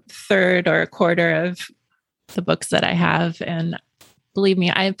a third or a quarter of the books that I have. And believe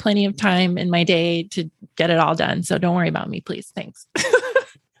me, I have plenty of time in my day to get it all done. So don't worry about me, please. Thanks.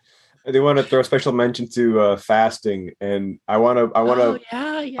 I do want to throw a special mention to fasting, and I want to.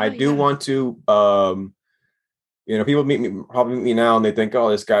 I do want to. People probably meet me now, and they think, "Oh,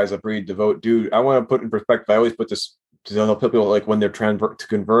 this guy's a pretty devout dude." I want to put in perspective. I always put this to help people, like when they're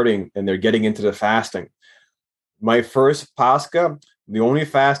converting and they're getting into the fasting. My first Pascha, the only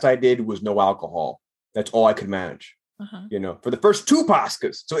fast I did was no alcohol. That's all I could manage. For the first 2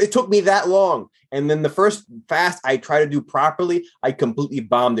 Paschas. So it took me that long. And then the first fast I tried to do properly, I completely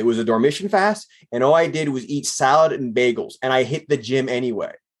bombed. It was a Dormition fast. And all I did was eat salad and bagels. And I hit the gym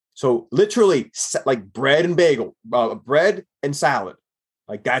anyway. So literally like bread and bagel, bread and salad.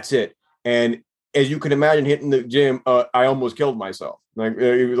 Like that's it. And as you can imagine, hitting the gym, I almost killed myself. Like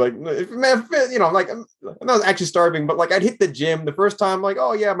it was like, man, like I'm not actually starving, but like I'd hit the gym the first time, like,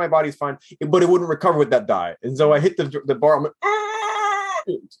 oh yeah, my body's fine, but it wouldn't recover with that diet. And so I hit the bar. I'm like,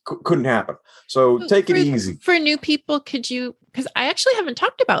 couldn't happen. So take it easy. For new people, because I actually haven't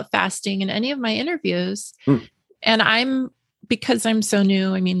talked about fasting in any of my interviews, and because I'm so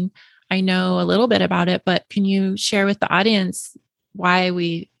new, I mean, I know a little bit about it, but can you share with the audience why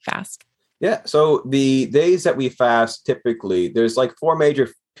we fast? Yeah. So the days that we fast, typically there's like 4 major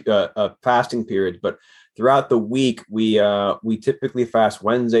fasting periods, but throughout the week, we typically fast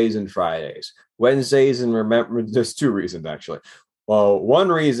Wednesdays and Fridays. Wednesdays, and remember, there's 2 reasons actually. Well, one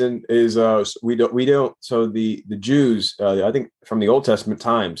reason is we don't. So the Jews, I think from the Old Testament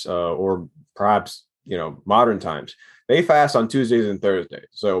times, or perhaps modern times, they fast on Tuesdays and Thursdays.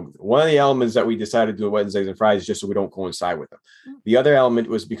 So one of the elements that we decided to do Wednesdays and Fridays just so we don't coincide with them. The other element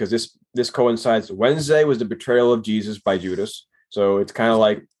was because this coincides. Wednesday was the betrayal of Jesus by Judas. So it's kind of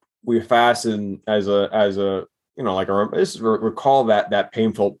like we fast as a recall that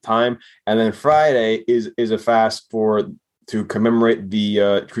painful time. And then Friday is a fast to commemorate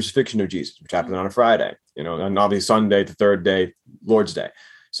the crucifixion of Jesus, which happened on a Friday. And obviously Sunday, the 3rd day, Lord's Day.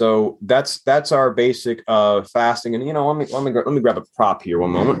 So that's our basic fasting. And let me grab a prop here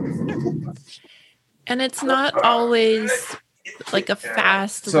one moment. And it's not always like a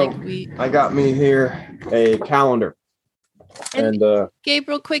fast. So like I got me here a calendar. And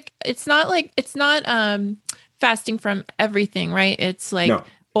Gabriel, quick, it's not fasting from everything, right? It's like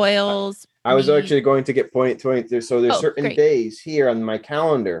oils. I was actually going to get point there. So there's certain days here on my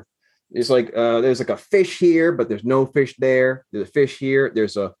calendar. It's like there's like a fish here, but there's no fish there. There's a fish here.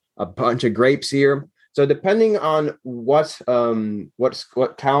 There's a bunch of grapes here. So depending on what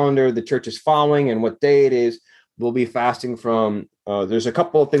calendar the church is following and what day it is, we'll be fasting from. There's a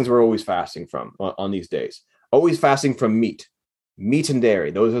couple of things we're always fasting from on these days. Always fasting from meat and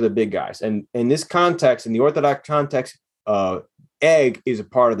dairy. Those are the big guys. And in this context, in the Orthodox context, egg is a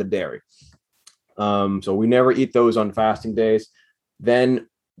part of the dairy. So we never eat those on fasting days. Then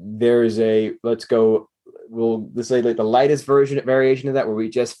there's let's say like the lightest variation of that, where we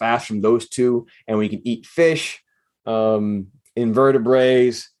just fast from those 2, and we can eat fish,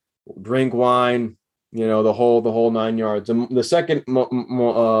 invertebrates, drink wine, the whole 9 yards. The second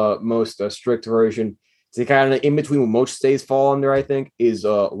most strict version, it's kind of in between what most days fall under, I think, is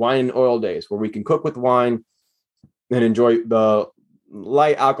wine and oil days, where we can cook with wine and enjoy the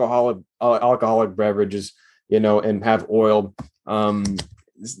light alcoholic beverages, and have oil.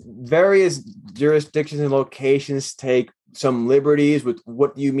 Various jurisdictions and locations take some liberties with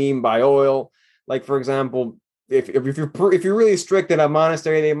what do you mean by oil. Like, for example, if you're really strict in a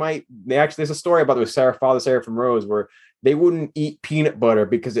monastery, there's a story about Father Seraphim Rose where they wouldn't eat peanut butter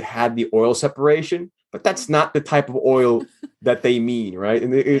because it had the oil separation. But that's not the type of oil that they mean, right?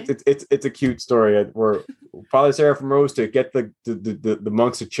 And it's a cute story where Father Seraphim Rose, to get the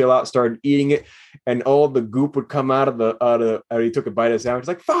monks to chill out, started eating it, and all the goop would come out of he took a bite of the sandwich. He's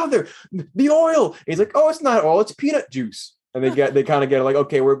like, Father, the oil. And he's like, oh, it's not oil, it's peanut juice. And they kind of get like,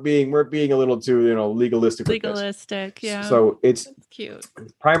 okay, we're being a little too legalistic. Yeah. So it's cute.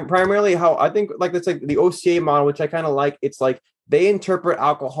 Primarily how I think, like, it's like the OCA model, which I kind of like. It's like they interpret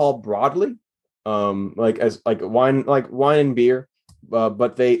alcohol broadly. As wine and beer,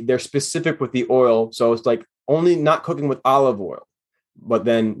 but they're specific with the oil. So it's like only not cooking with olive oil, but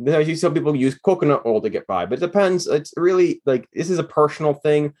then some people use coconut oil to get by. But it depends. It's really like, this is a personal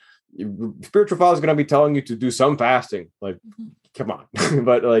thing. Spiritual father is going to be telling you to do some fasting. Like, come on,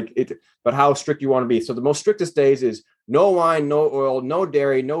 but how strict you want to be. So the most strictest days is no wine, no oil, no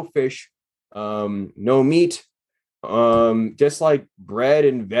dairy, no fish, no meat. Just like bread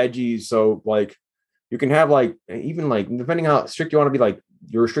and veggies. So like you can have like, even like, depending how strict you want to be, like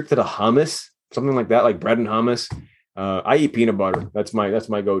you're restricted to hummus, something like that, like bread and hummus. I eat peanut butter. That's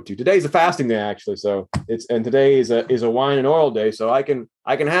my go-to. Today's a fasting day, actually. So today is a wine and oil day. So I'm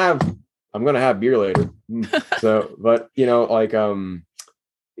gonna have beer later. So, but but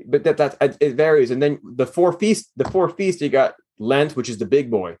it varies. And then the four feasts, you got Lent, which is the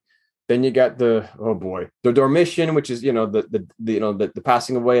big boy. Then you got the Dormition, which is the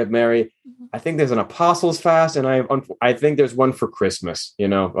passing away of Mary. I think there's an Apostles' fast, and I think there's one for Christmas.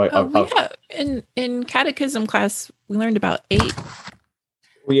 In catechism class we learned about 8.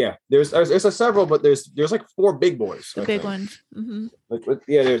 Well, yeah, there's a several, but there's like 4 big boys. The big ones. Mm-hmm.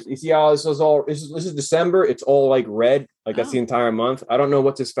 There's, you see how this is December. It's all like red, like that's the entire month. I don't know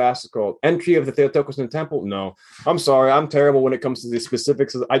what this fast is called. Entry of the Theotokos in the Temple. No, I'm sorry, I'm terrible when it comes to the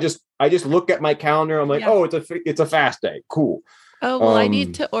specifics. I just look at my calendar. I'm like, oh, it's a fast day. Cool. Oh well, I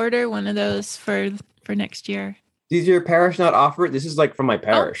need to order one of those for next year. Does your parish not offer it? This is like from my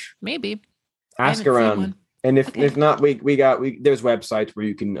parish. Maybe. Ask around. And if not, we there's websites where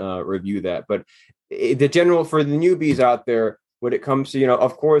you can review that. But the general for the newbies out there, when it comes to,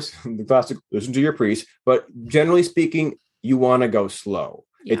 of course, the classic, listen to your priest. But generally speaking, you want to go slow.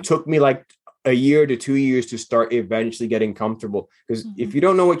 Yeah. It took me like a year to 2 years to start eventually getting comfortable. Because if you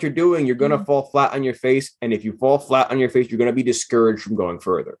don't know what you're doing, you're going to fall flat on your face. And if you fall flat on your face, you're going to be discouraged from going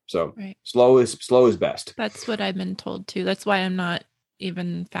further. So slow is best. That's what I've been told too. That's why I'm not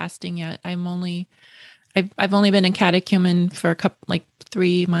even fasting yet. I've only been in catechumen for a couple, like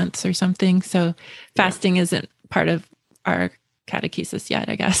 3 months or something. So fasting isn't part of our catechesis yet,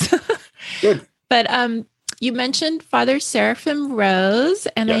 I guess. Good. But you mentioned Father Seraphim Rose,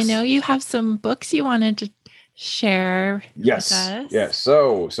 and I know you have some books you wanted to share with us. Yes.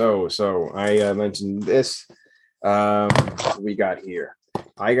 So I mentioned this. We got here.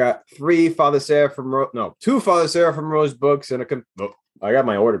 I got 2 Father Seraphim Rose books and I got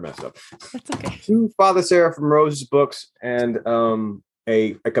my order messed up. That's okay. 2 Father Seraphim Rose books and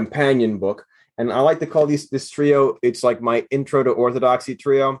a companion book. And I like to call this trio, it's like my intro to Orthodoxy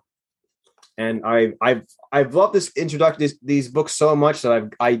trio. And I've loved this introduction, these books so much that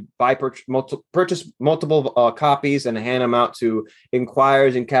I purchase multiple copies and hand them out to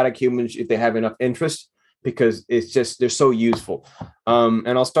inquirers and catechumens if they have enough interest, because they're so useful. And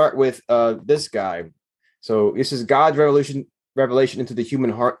I'll start with this guy. So this is God's Revelation into the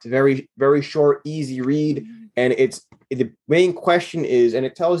Human Heart. Very, very short, easy read. And the main question is, and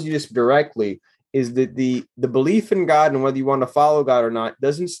it tells you this directly, is that the belief in God and whether you want to follow God or not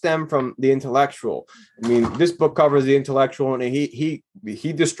doesn't stem from the intellectual. I mean, this book covers the intellectual, and he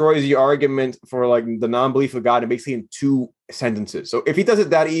destroys the argument for like the non-belief of God and basically in 2 sentences. So if he does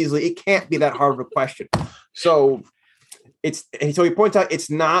it that easily, it can't be that hard of a question. So he points out it's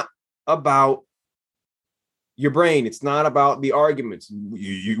not about your brain. It's not about the arguments.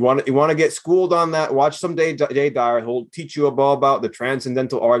 You want to get schooled on that. Watch some Jay Dyer. He'll teach you about the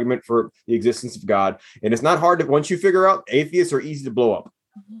transcendental argument for the existence of God. And it's not hard to, once you figure out, atheists are easy to blow up.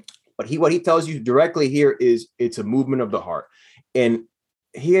 But what he tells you directly here is it's a movement of the heart. And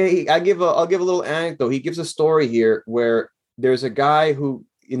I'll give a little anecdote. He gives a story here where there's a guy who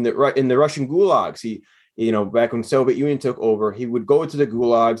in the Russian gulags, back when the Soviet Union took over, he would go to the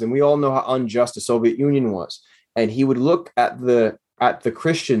gulags, and we all know how unjust the Soviet Union was. And he would look at the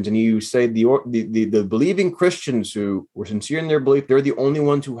Christians, and he would say the believing Christians who were sincere in their belief, they're the only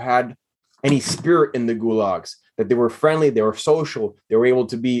ones who had any spirit in the gulags, that they were friendly, they were social, they were able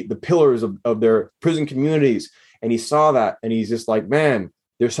to be the pillars of their prison communities. And he saw that, and he's just like, man,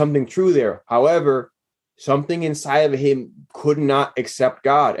 there's something true there. However, something inside of him could not accept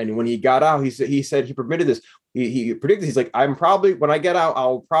God. And when he got out, he said he predicted this. He predicted, he's like, when I get out,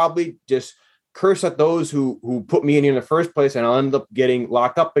 I'll probably just curse at those who put me in the first place, and I'll end up getting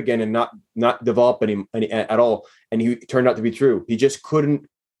locked up again and not develop any at all. And he turned out to be true. He just couldn't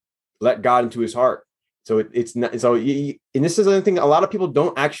let God into his heart. So it's not. So and this is another thing. A lot of people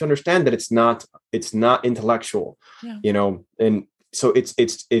don't actually understand that it's not intellectual. Yeah. And so it's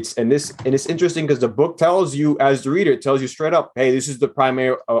interesting because the book tells you, as the reader, it tells you straight up, hey, this is the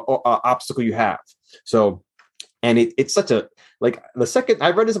primary obstacle you have. So, and it's such a, like, the second,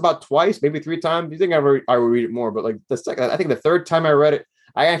 I've read this about twice, maybe 3 times. You think I will read it more, but like I think the third time I read it,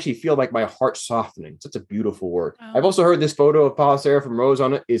 I actually feel like my heart softening. It's such a beautiful word. Oh. I've also heard this photo of Father Seraphim Rose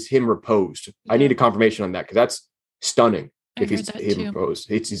on it is him reposed. Yeah. I need a confirmation on that, because that's stunning. If he's him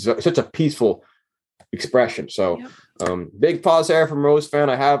reposed, it's such a peaceful expression. So, big Father Seraphim Rose fan.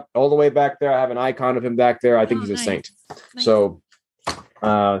 I have all the way back there. I have an icon of him back there. I think he's a saint. Nice. So,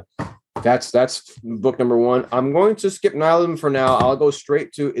 that's book number 1. I'm going to skip nihilism for now. I'll go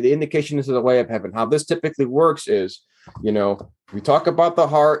straight to the Indications of the Way of Heaven. How this typically works is, We talk about the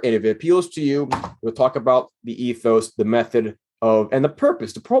heart, and if it appeals to you, we'll talk about the ethos, the method of, and the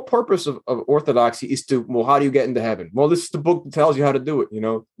purpose. The purpose of orthodoxy is to, well, how do you get into heaven? Well, this is the book that tells you how to do it.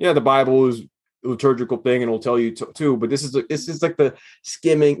 Yeah, the Bible is a liturgical thing, and it'll tell you too. But this is like the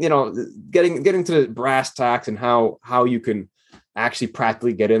skimming, getting to the brass tacks and how you can actually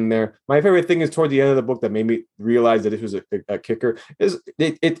practically get in there. My favorite thing is toward the end of the book that made me realize that this was a kicker is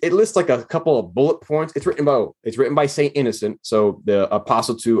it lists like a couple of bullet points. It's written by Saint Innocent, so the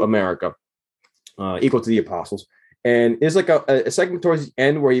apostle to America, equal to the apostles. And it's like a segment towards the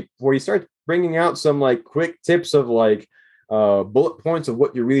end where he starts bringing out some like quick tips of like bullet points of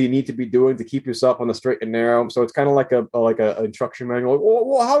what you really need to be doing to keep yourself on the straight and narrow. So it's kind of like a instruction manual. Like,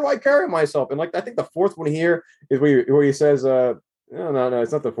 well, how do I carry myself? And like I think the fourth one here is where he says, no,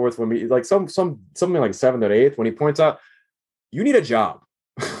 it's not the fourth one. Like something like 7th or 8th when he points out you need a job,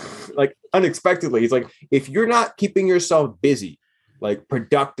 like unexpectedly. He's like, if you're not keeping yourself busy, like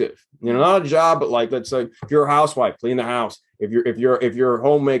productive, not a job, but like let's say if you're a housewife, clean the house. If you're a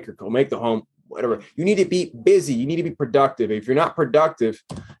homemaker, go make the home. Whatever. You need to be busy. You need to be productive. If you're not productive,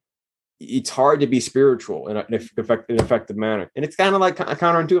 it's hard to be spiritual in an effective manner. And it's kind of like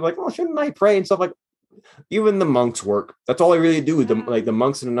counterintuitive, like, oh, shouldn't I pray and stuff? Like even the monks work. That's all they really do. Like the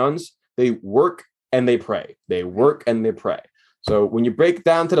monks and the nuns, they work and they pray. They work and they pray. So when you break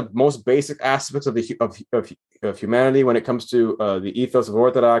down to the most basic aspects of humanity, when it comes to the ethos of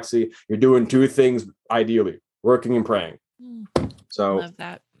orthodoxy, you're doing two things ideally: working and praying. So love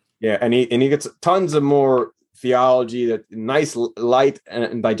that. Yeah, and he gets tons of more theology, that nice, light,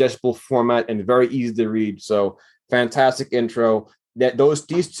 and digestible format, and very easy to read. So fantastic intro.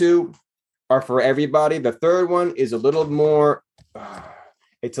 These two are for everybody. The third one is a little more.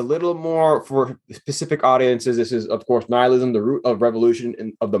 It's a little more for specific audiences. This is, of course, Nihilism: The Root of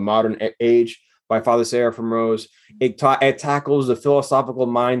Revolution of the Modern Age by Father Seraphim Rose. It tackles the philosophical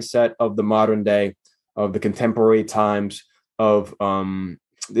mindset of the modern day, of the contemporary times, of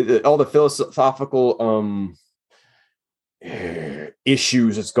all the philosophical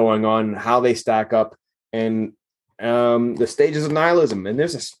issues that's going on, how they stack up, and the stages of nihilism. And how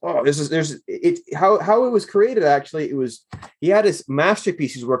it was created. Actually, he had his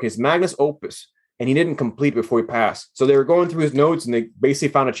masterpiece he's working, his magnus opus, and he didn't complete before he passed. So they were going through his notes, and they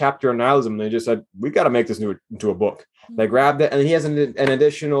basically found a chapter on nihilism, and they just said, we got to make this into a book. They grabbed it, and he has an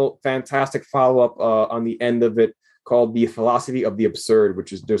additional fantastic follow-up on the end of it, called The Philosophy of the Absurd,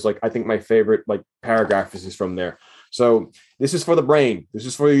 which is, there's like, I think my favorite like paragraph is from there. So this is for the brain. This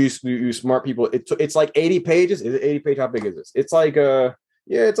is for you smart people. It's like 80 pages. Is it 80 pages? How big is this? It's like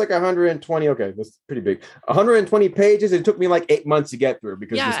it's like 120. Okay, that's pretty big. 120 pages. It took me like 8 months to get through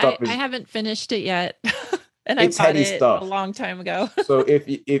because the stuff I haven't finished it yet. And it's I bought heady it stuff a long time ago. So if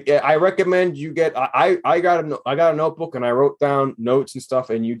I recommend you get, I got a notebook and I wrote down notes and stuff,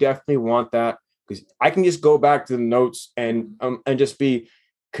 and you definitely want that, because I can just go back to the notes and just be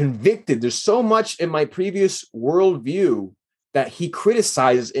convicted. There's so much in my previous worldview that he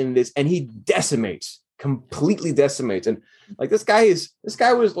criticizes in this, and he completely decimates. And like this guy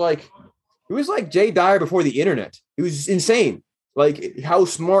was like, he was like Jay Dyer before the internet. He was insane, like how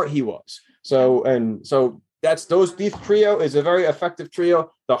smart he was. So these trio is a very effective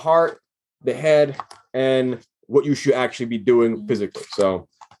trio: the heart, the head, and what you should actually be doing physically. So.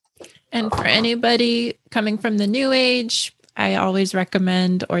 And for anybody coming from the New Age, I always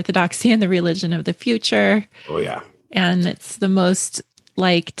recommend Orthodoxy and the Religion of the Future. Oh, yeah. And it's the most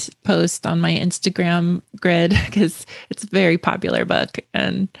liked post on my Instagram grid because it's a very popular book.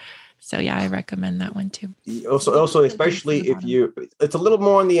 And so, yeah, I recommend that one too. Also, especially if it's a little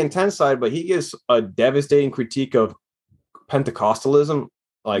more on the intense side, but he gives a devastating critique of Pentecostalism,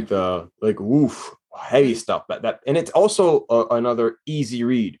 like heavy stuff. And it's also another easy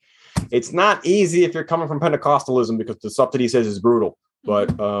read. It's not easy if you're coming from Pentecostalism, because the stuff that he says is brutal. But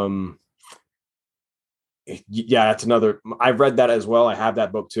yeah, that's another. I've read that as well. I have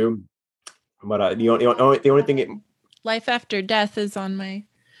that book too. But the only thing, Life After Death is on my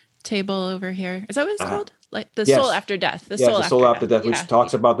table over here. Is that what it's called? Like the yes. Soul After Death. The Soul After Death, which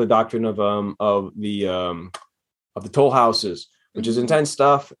talks about the doctrine of the toll houses, which is intense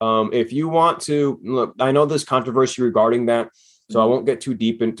stuff. If you want to look, I know there's controversy regarding that, so I won't get too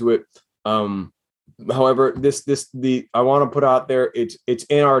deep into it. However, I want to put out there, it's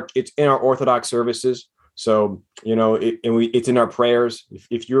in our Orthodox services. So it's in our prayers.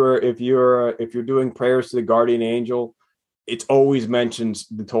 If you're doing prayers to the guardian angel, it always mentions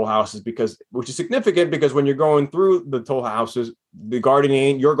the toll houses, which is significant, because when you're going through the toll houses, your guardian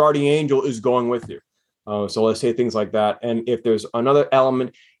angel is going with you. So let's say things like that. And if there's another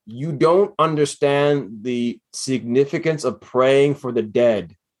element, you don't understand the significance of praying for the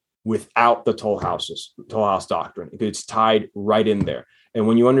dead without the toll house doctrine. It's tied right in there. And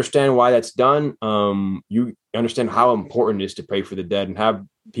when you understand why that's done, you understand how important it is to pray for the dead and have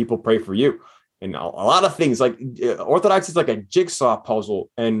people pray for you. And a lot of things, like Orthodox is like a jigsaw puzzle.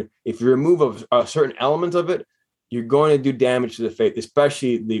 And if you remove a certain element of it, you're going to do damage to the faith,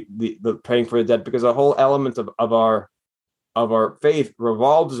 especially the praying for the dead, because the whole element of our faith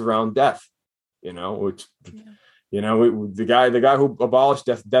revolves around death, which, the guy who abolished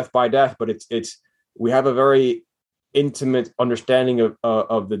death by death, but we have a very intimate understanding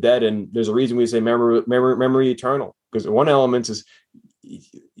of the dead. And there's a reason we say memory eternal, because one element is,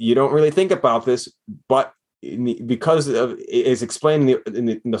 you don't really think about this, but because it's explained in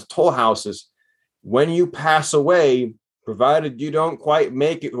the toll houses, when you pass away, provided you don't quite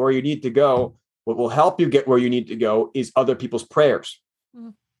make it where you need to go, what will help you get where you need to go is other people's prayers.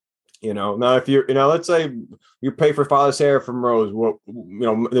 Mm. Now if let's say you pray for Father Sarah from Rose, well,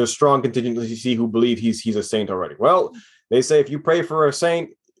 there's strong contingency who believe he's a saint already. Well, they say if you pray for a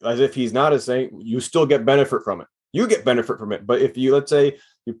saint as if he's not a saint, you still get benefit from it. You get benefit from it. But if let's say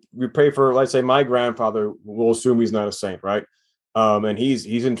you pray for, let's say my grandfather, we'll assume he's not a saint, right? And he's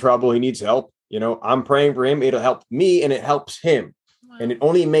in trouble, he needs help. I'm praying for him. It'll help me and it helps him. Wow. And it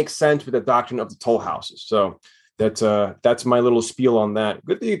only makes sense with the doctrine of the toll houses. So that's my little spiel on that.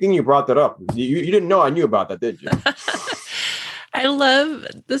 Good thing you brought that up. You didn't know I knew about that, did you?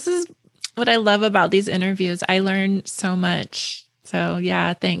 This is what I love about these interviews. I learn so much. So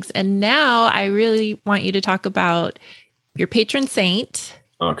yeah, thanks. And now I really want you to talk about your patron saint.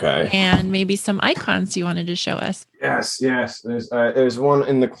 Okay. And maybe some icons you wanted to show us. Yes. There's one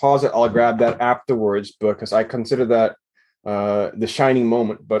in the closet. I'll grab that afterwards because I consider that the shining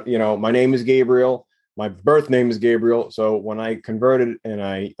moment. But, my name is Gabriel. My birth name is Gabriel. So when I converted and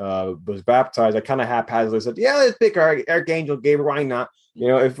I was baptized, I kind of haphazardly said, yeah, let's pick Archangel Gabriel. Why not?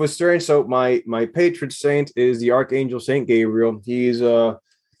 If it was strange. So my patron saint is the Archangel Saint Gabriel. He's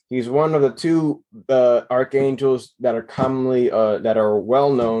one of the two archangels that are commonly that are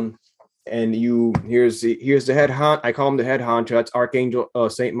well known. And here's the head I call him the head honcho. That's Archangel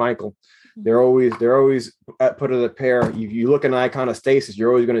Saint Michael. They're always put as a pair. You look at an iconostasis, you're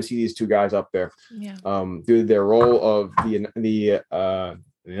always going to see these two guys up there. Yeah. Due to their role of the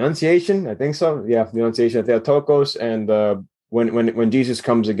Annunciation, I think so. Yeah, the Annunciation of Theotokos, and when Jesus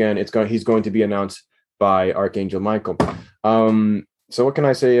comes again, he's going to be announced by Archangel Michael. So what can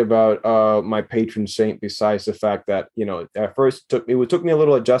I say about my patron saint besides the fact that at first took me a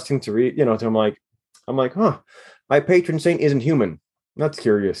little adjusting to read. I'm like, my patron saint isn't human. That's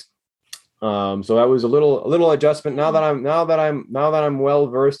curious. So that was a little adjustment. Now that I'm well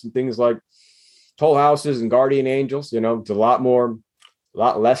versed in things like toll houses and guardian angels, it's a lot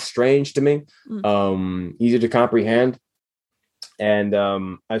less strange to me. Easier to comprehend. And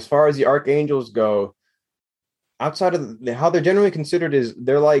as far as the archangels go, outside of how they're generally considered, is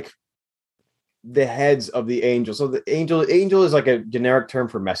they're like the heads of the angels. So the angel is like a generic term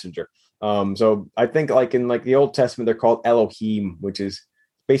for messenger. So I think like in the Old Testament, they're called Elohim, which is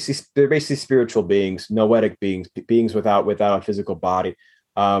they're basically spiritual beings, noetic beings without a physical body.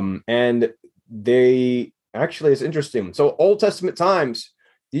 And they actually, it's interesting. So Old Testament times,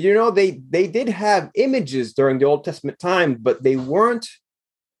 did you know they did have images during the Old Testament time, but they didn't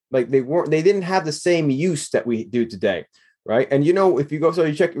have the same use that we do today, right? And if you go, so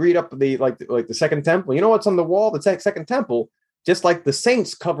you read up the Second Temple, what's on the wall? The Second Temple, just like the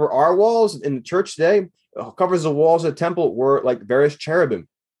saints cover our walls in the church today, covers the walls of the temple were like various cherubim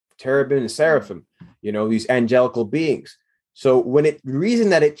and seraphim, these angelical beings. So the reason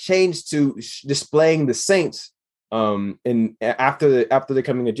that it changed to displaying the saints, and after the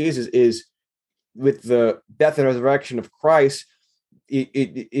coming of Jesus, is with the death and resurrection of Christ.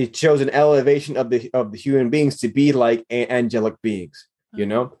 It shows an elevation of the human beings to be like angelic beings,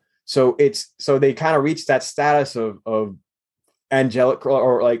 So they kind of reach that status of angelic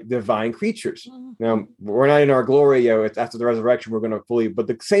or like divine creatures. Now we're not in our glory yet. It's after the resurrection we're going to fully, but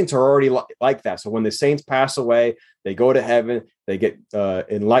the saints are already like that. So when the saints pass away, they go to heaven. They get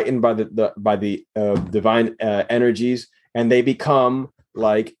enlightened by the divine energies, and they become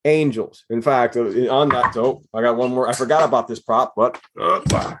like angels. In fact, on that note, I got one more. I forgot about this prop, but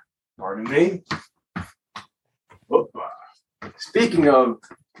pardon me. Speaking of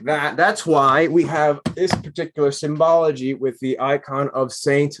that, that's why we have this particular symbology with the icon of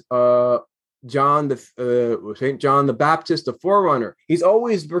Saint John the Baptist, the forerunner. He's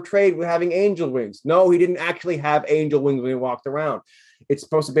always portrayed with having angel wings. No, he didn't actually have angel wings when he walked around. It's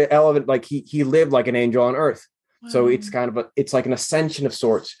supposed to be element, like he lived like an angel on earth. So it's kind of it's like an ascension of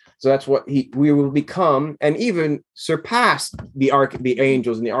sorts. So that's what we will become, and even surpass the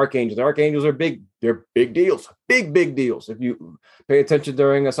angels and the archangels. The archangels are big; they're big deals, big deals. If you pay attention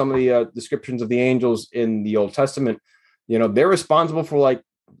during some of the descriptions of the angels in the Old Testament, they're responsible for like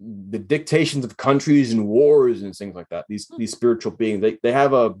the dictations of countries and wars and things like that. These spiritual beings, they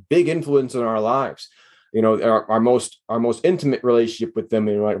have a big influence in our lives. Our most intimate relationship with them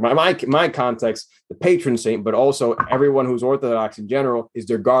in my context, the patron saint, but also everyone who's Orthodox in general is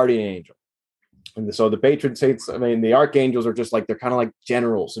their guardian angel. And so the patron saints, the archangels are just like, they're kind of like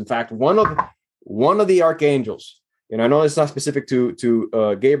generals. In fact, one of the archangels, and I know it's not specific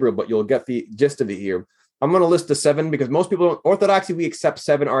to Gabriel, but you'll get the gist of it here. I'm going to list the 7 because most people, Orthodoxy, we accept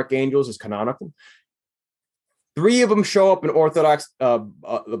 7 archangels as canonical. 3 of them show up in Orthodox,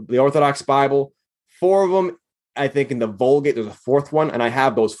 the Orthodox Bible. 4 of them, I think, in the Vulgate. There's a 4th one, and I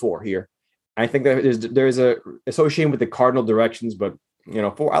have those 4 here. I think that there's a association with the cardinal directions, but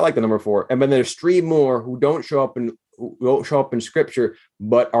 4. I like the number 4. And then there's 3 more who don't show up in Scripture,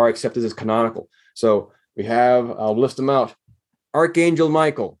 but are accepted as canonical. So we have, I'll list them out: Archangel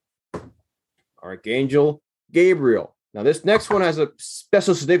Michael, Archangel Gabriel. Now, this next one has a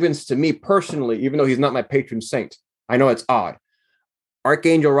special significance to me personally, even though he's not my patron saint. I know it's odd.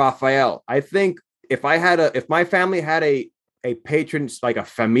 Archangel Raphael. I think if my family had a patron, like a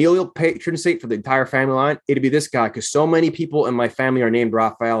familial patron saint for the entire family line, it'd be this guy, because so many people in my family are named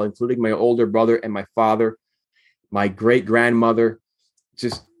Raphael, including my older brother and my father, my great grandmother.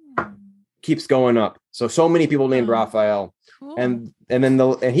 Just keeps going up. So many people named Raphael. Cool. And then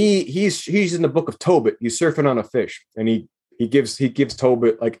he's in the book of Tobit. He's surfing on a fish, and he gives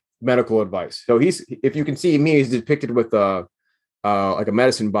Tobit like medical advice. So if you can see me, he's depicted with like a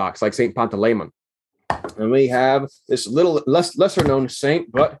medicine box, like Saint Pantaleimon. And we have this little lesser known saint,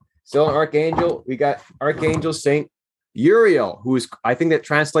 but still an archangel. We got Archangel Saint Uriel, who is, I think that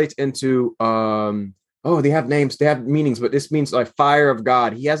translates into they have names, they have meanings, but this means like fire of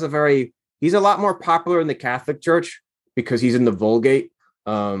God. He's a lot more popular in the Catholic Church because he's in the Vulgate,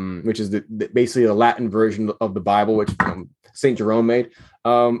 which is basically the Latin version of the Bible, which Saint Jerome made.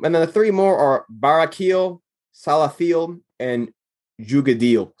 And then the 3 more are Barakiel, Salathiel, and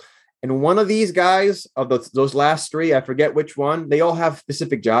Jugadil. And one of these guys, of those last 3, I forget which one, they all have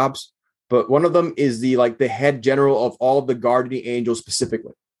specific jobs, but one of them is the head general of all the guardian angels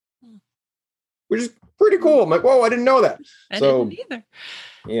specifically, which is pretty cool. I'm like, whoa, I didn't know that. I didn't either.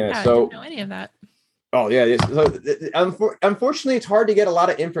 Yeah, so I didn't know any of that. Oh yeah. So unfortunately, it's hard to get a lot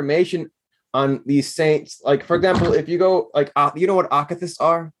of information on these saints. Like, for example, if you go what akathists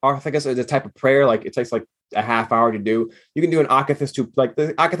are? Akathists is a type of prayer. Like, it takes like a half hour to do. You can do an akathist to, like,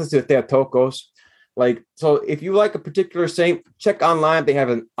 the akathist to Theotokos. Like, so if you like a particular saint, check online. They have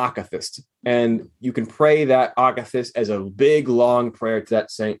an akathist, and you can pray that akathist as a big long prayer to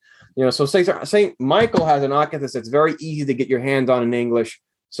that saint. So Saint Michael has an akathist that's very easy to get your hands on in English.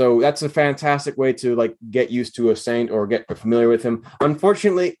 So that's a fantastic way to like get used to a saint or get familiar with him.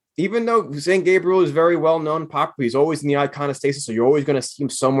 Unfortunately, even though Saint Gabriel is very well known, popular, he's always in the iconostasis, so you're always going to see him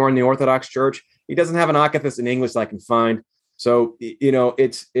somewhere in the Orthodox Church. He doesn't have an akathist in English that I can find. So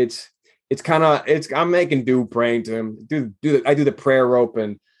I'm making do praying to him. I do the prayer rope,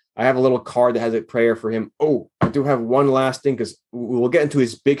 and I have a little card that has a prayer for him. Oh, I do have one last thing, because we'll get into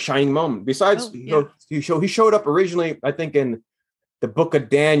his big shining moment. Besides, he showed up originally, I think, in the book of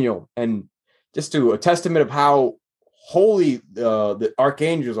Daniel, and just to a testament of how holy the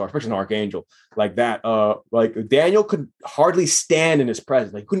archangels are, especially an archangel like that. Like, Daniel could hardly stand in his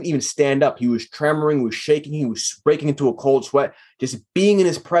presence. Like, he couldn't even stand up. He was tremoring, he was shaking, he was breaking into a cold sweat. Just being in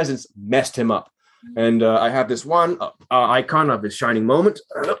his presence messed him up. And I have this one icon of his shining moment.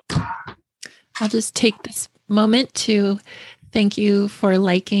 I'll just take this moment to thank you for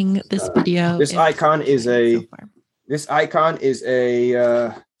liking this video. This icon is a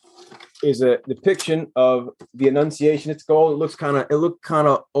depiction of the Annunciation. It's gold. It looked kind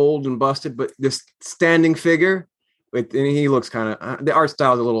of old and busted, but this standing figure, and he looks kind of, the art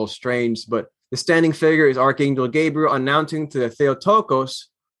style is a little strange, but the standing figure is Archangel Gabriel announcing to the Theotokos,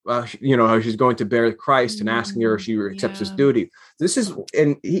 how she's going to bear Christ, and asking her if she accepts this duty. This is,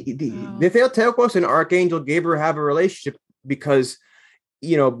 and the Theotokos and Archangel Gabriel have a relationship because,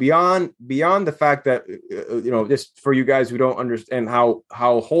 beyond the fact that, just for you guys who don't understand how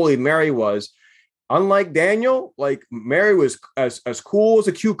holy Mary was, unlike Daniel, like, Mary was as cool as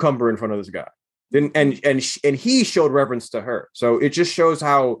a cucumber in front of this guy. And he showed reverence to her. So it just shows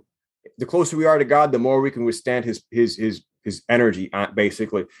how the closer we are to God, the more we can withstand his energy,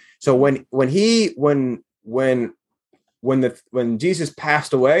 basically. So when Jesus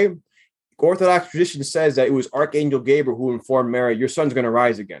passed away, Orthodox tradition says that it was Archangel Gabriel who informed Mary, your son's going to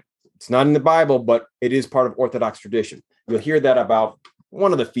rise again. It's not in the Bible, but it is part of Orthodox tradition. You'll hear that about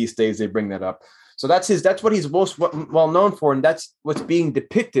one of the feast days. They bring that up. So that's what he's most well known for. And that's what's being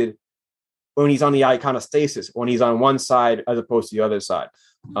depicted when he's on the iconostasis, when he's on one side as opposed to the other side.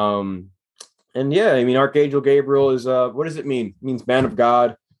 And yeah, I mean, Archangel Gabriel is, what does it mean? It means man of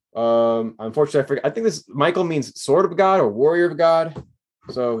God. Unfortunately, I forget. I think Michael means sword of God or warrior of God.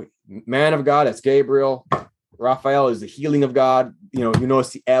 So man of God, that's Gabriel. Raphael is the healing of God. You notice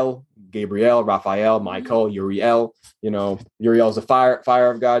the L, Gabriel, Raphael, Michael, Uriel. Uriel is the fire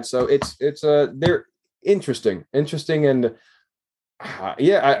of God. So they're interesting. And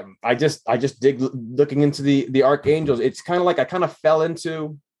I just dig looking into the archangels. It's kind of like I kind of fell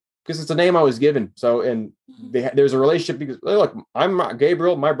into, because it's a name I was given. So, and there's a relationship because look, I'm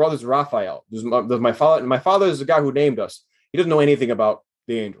Gabriel. My brother's Raphael. There's my father. And my father is the guy who named us. He doesn't know anything about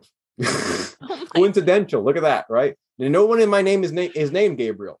the angels. Coincidental. Look at that, right? And no one in my name is named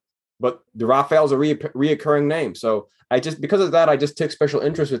Gabriel, but the Raphael's a reoccurring name. So because of that, I just took special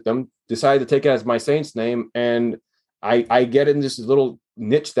interest with them. Decided to take it as my saint's name, and I get in this little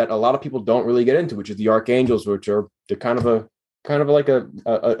niche that a lot of people don't really get into, which is the archangels, which are they're kind of like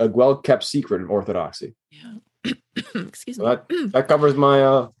a well-kept secret in Orthodoxy. Yeah. Excuse me. So that covers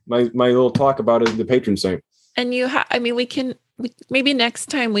my my little talk about it, the patron saint. And maybe next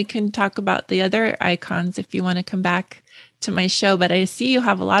time we can talk about the other icons if you want to come back to my show. But I see you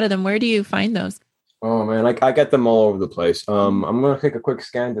have a lot of them. Where do you find those? Oh man, I get them all over the place. I'm gonna take a quick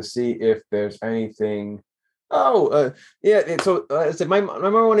scan to see if there's anything. Yeah. So my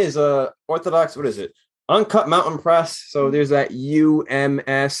number one is Orthodox. What is it? Uncut Mountain Press. So there's that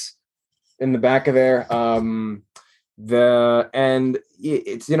UMS in the back of there.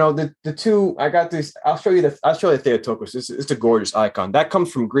 It's the two. I got this. I'll show you the Theotokos. It's a gorgeous icon that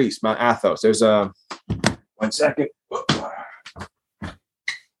comes from Greece, Mount Athos. There's a 1 second.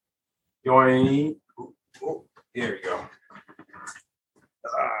 There we go.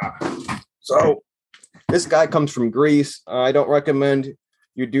 So this guy comes from Greece. I don't recommend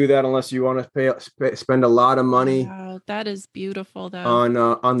you do that unless you want to spend a lot of money. Wow, that is beautiful, though.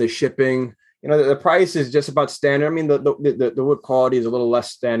 On the shipping. The price is just about standard. I mean, the wood quality is a little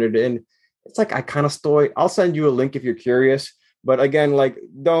less standard, and it's like iconostoy. I'll send you a link if you're curious. But again, like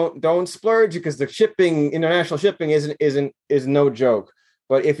don't splurge because the international shipping is no joke.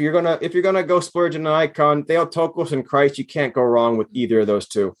 But if you're gonna go splurge in an icon, Theotokos and Christ, you can't go wrong with either of those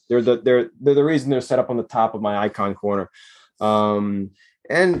two. They're the reason they're set up on the top of my icon corner.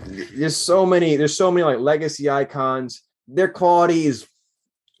 And there's so many like legacy icons. Their quality is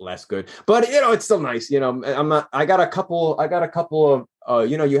less good, but it's still nice. I got a couple of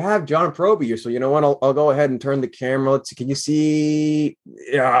you have John Proby here, so you know what, I'll go ahead and turn the camera. Let's see, can you see?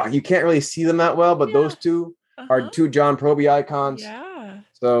 Yeah, you can't really see them that well, but those two are two John Proby icons. Yeah.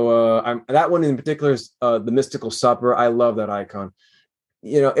 So that one in particular is the Mystical Supper. I love that icon.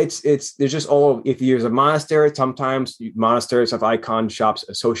 It's there's just if there's a monastery, sometimes monasteries have icon shops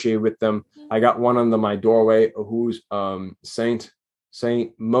associated with them. I got one under my doorway who's Saint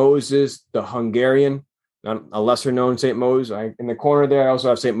Moses the Hungarian, a lesser known Saint Moses. In the corner there, I also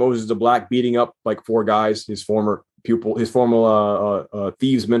have Saint Moses the Black beating up like 4 guys, his former pupil, his former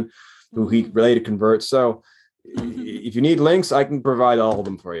thievesman, who he later converts. So if you need links, I can provide all of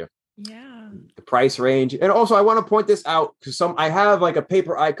them for you. Yeah. The price range. And also I want to point this out because I have like a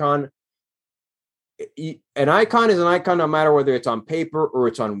paper icon. An icon is an icon no matter whether it's on paper or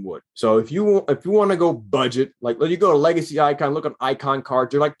it's on wood. So if you want to go budget, like you go to Legacy Icon, look at icon cards.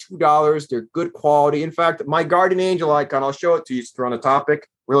 They're like $2. They're good quality. In fact, my Guardian Angel icon, I'll show it to you since we're on the topic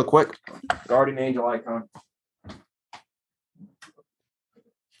real quick. Guardian Angel icon.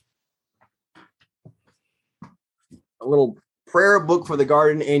 A little prayer book for the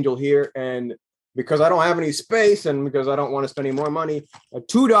Guardian Angel here. And because I don't have any space and because I don't want to spend any more money, a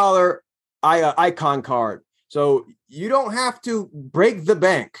 $2 icon card. So you don't have to break the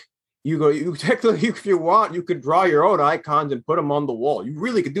bank. You technically, if you want, you could draw your own icons and put them on the wall. You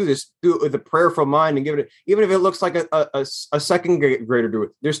really could do it with a prayerful mind and give it, even if it looks like a second grader do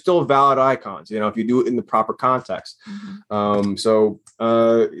it, they're still valid icons, if you do it in the proper context. Just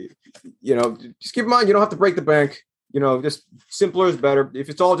keep in mind, you don't have to break the bank. Just simpler is better. If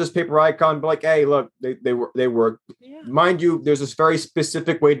it's all just paper icon, but like, hey, look, they work. Yeah. Mind you, there's this very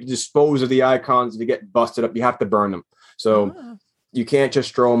specific way to dispose of the icons. If you get busted up, you have to burn them. So you can't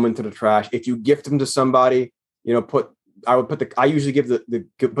just throw them into the trash. If you gift them to somebody, I usually give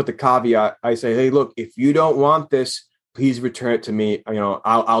put the caveat. I say, hey, look, if you don't want this, please return it to me.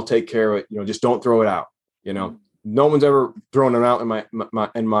 I'll take care of it. Just don't throw it out. no one's ever thrown them out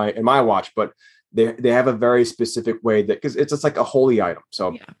in my watch, but they have a very specific way that, because it's just like a holy item.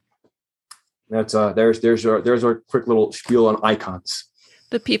 So that's there's our quick little spiel on icons.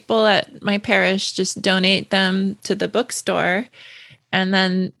 The people at my parish just donate them to the bookstore, and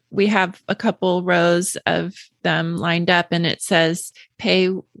then we have a couple rows of them lined up, and it says pay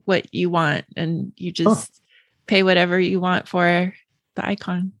what you want, and you just pay whatever you want for the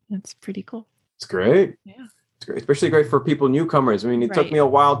icon. That's pretty cool. It's great. Yeah. It's great, especially great for people, newcomers. I mean, it took me a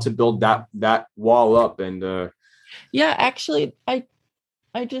while to build that wall up, and yeah, actually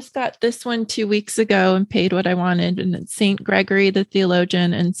I just got this one 2 weeks ago and paid what I wanted, and it's St. Gregory the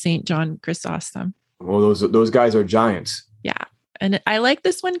theologian and St. John Chrysostom. Well, those guys are giants. Yeah. And I like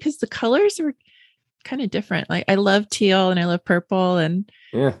this one because the colors are kind of different. Like, I love teal and I love purple, and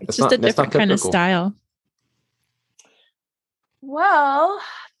it's just a different kind of style. Well,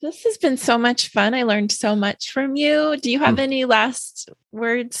 this has been so much fun. I learned so much from you. Do you have any last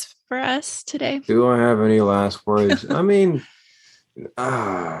words for us today? Do I have any last words? I mean,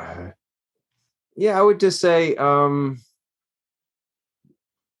 yeah, I would just say,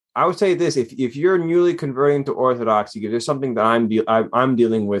 I would say this: if you're newly converting to Orthodoxy, because there's something that I'm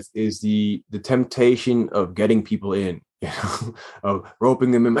dealing with, is the temptation of getting people in, of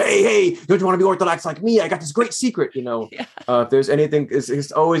roping them in. Hey, don't you want to be Orthodox like me? I got this great secret, If there's anything,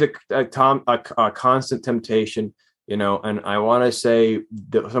 it's always a constant temptation, And I want to say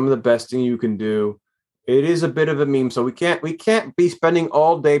that some of the best thing you can do. It is a bit of a meme, so we can't be spending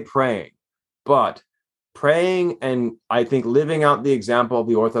all day praying, but praying, and I think living out the example of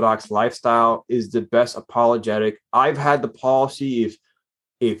the Orthodox lifestyle is the best apologetic. I've had the policy,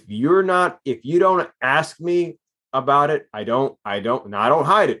 if you don't ask me about it, I don't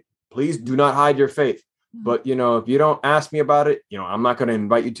hide it. Please do not hide your faith. But if you don't ask me about it, I'm not going to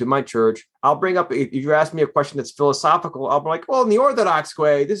invite you to my church. I'll bring up, if you ask me a question that's philosophical, I'll be like, well, in the Orthodox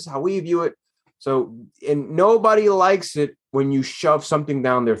way, this is how we view it. So, and nobody likes it when you shove something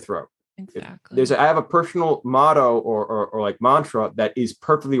down their throat. Exactly. I have a personal motto or like mantra that is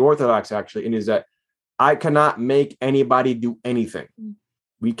perfectly Orthodox, actually, and is that I cannot make anybody do anything.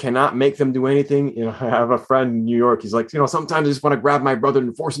 We cannot make them do anything. I have a friend in New York. He's like, sometimes I just want to grab my brother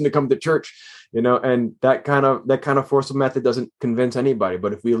and force him to come to church, and that kind of forceful method doesn't convince anybody.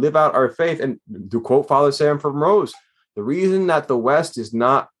 But if we live out our faith, and to quote Father Sam from Rose, the reason that the West is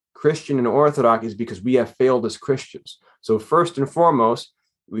not Christian and Orthodox is because we have failed as Christians. So first and foremost,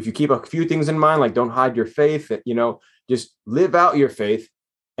 if you keep a few things in mind, like don't hide your faith, just live out your faith.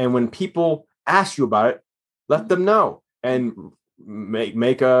 And when people ask you about it, let them know, and make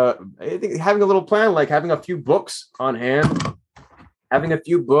having a little plan, like having a few books on hand,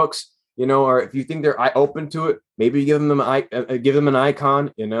 or if you think they're open to it, maybe give them an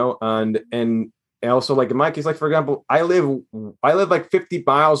icon, and also, like in my case, like for example, I live like 50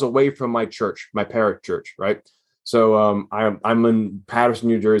 miles away from my church, my parish church, right? So I'm in Patterson,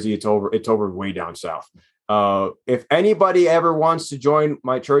 New Jersey. It's over way down south. If anybody ever wants to join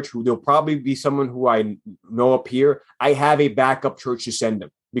my church, there'll probably be someone who I know up here. I have a backup church to send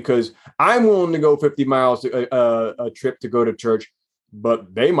them, because I'm willing to go 50 miles a trip to go to church,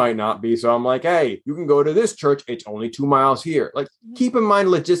 but they might not be. So I'm like, hey, you can go to this church. It's only 2 miles here. Like, keep in mind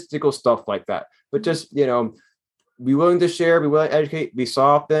logistical stuff like that. But just, be willing to share, be willing to educate, be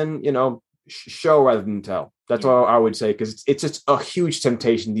soft, and, show rather than tell. That's all I would say, because it's just a huge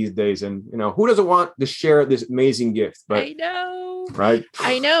temptation these days. And, who doesn't want to share this amazing gift? But I know. Right.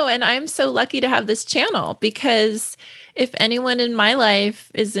 I know. And I'm so lucky to have this channel, because if anyone in my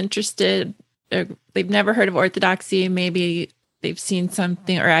life is interested, or they've never heard of Orthodoxy, maybe they've seen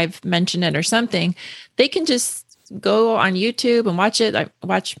something or I've mentioned it or something, they can just go on YouTube and watch it. I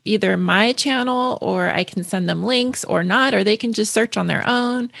watch either my channel, or I can send them links or not, or they can just search on their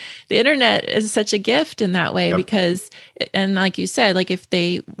own. The internet is such a gift in that way, because, and like you said, like if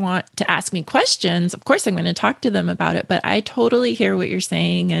they want to ask me questions, of course I'm going to talk to them about it, but I totally hear what you're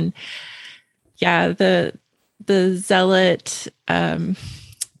saying. And yeah, the zealot,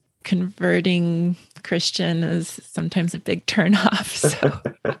 converting Christian is sometimes a big turnoff. So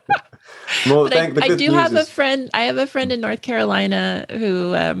well, I do have a friend. I have a friend in North Carolina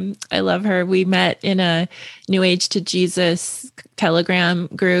who I love her. We met in a New Age to Jesus Telegram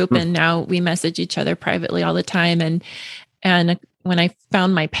group, and now we message each other privately all the time. And when I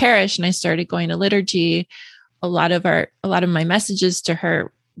found my parish and I started going to liturgy, a lot of my messages to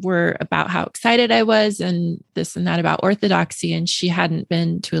her were about how excited I was and this and that about Orthodoxy, and she hadn't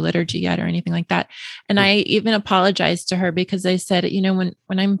been to a liturgy yet or anything like that. And I even apologized to her, because I said, when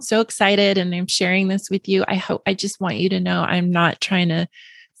I'm so excited and I'm sharing this with you, I just want you to know I'm not trying to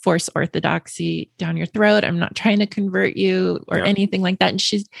force orthodoxy down your throat. I'm not trying to convert you or anything like that. And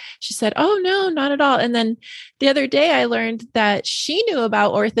she said, oh no, not at all. And then the other day I learned that she knew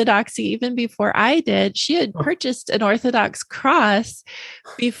about orthodoxy even before I did. She had purchased an Orthodox cross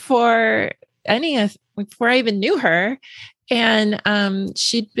before I even knew her. And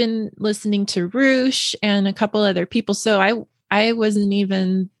she'd been listening to Roosh and a couple other people. So I wasn't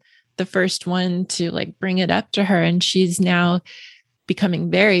even the first one to like bring it up to her. And she's now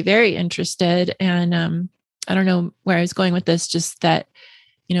becoming very, very interested. And I don't know where I was going with this, just that,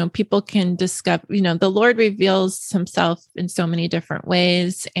 people can discover, the Lord reveals himself in so many different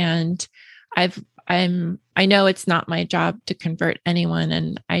ways. And I know it's not my job to convert anyone.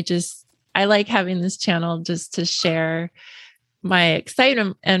 And I like having this channel just to share my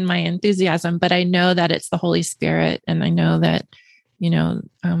excitement and my enthusiasm, but I know that it's the Holy Spirit. And I know that,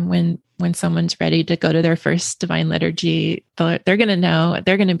 when someone's ready to go to their first divine liturgy, they're going to know,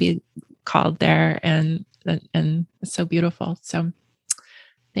 they're going to be called there, and it's so beautiful. So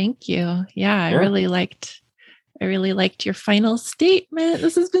thank you. Yeah. I really liked your final statement.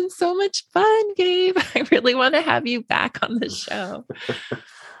 This has been so much fun, Gabe. I really want to have you back on the show.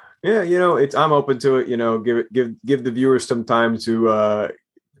 Yeah, I'm open to it. Give the viewers some time to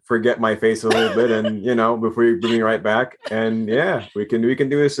forget my face a little bit, and before you bring me right back. And yeah, we can do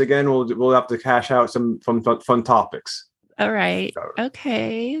this again. We'll have to hash out some fun topics. All right.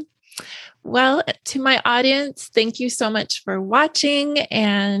 Okay. Well, to my audience, thank you so much for watching.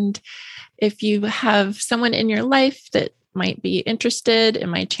 And if you have someone in your life that might be interested in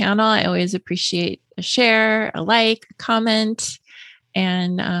my channel, I always appreciate a share, a like, a comment.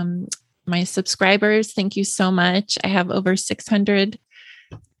 And my subscribers, thank you so much. I have over 600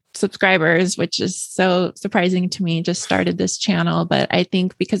 subscribers, which is so surprising to me. Just started this channel, but I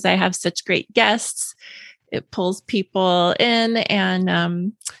think because I have such great guests, it pulls people in.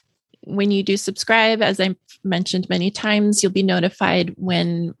 And when you do subscribe, as I mentioned many times, you'll be notified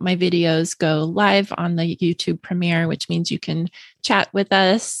when my videos go live on the YouTube premiere, which means you can chat with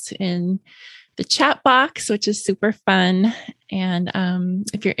us in the chat box, which is super fun. And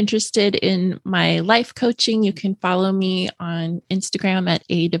if you're interested in my life coaching, you can follow me on Instagram at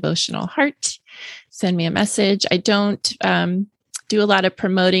A Devotional Heart. Send me a message. I don't do a lot of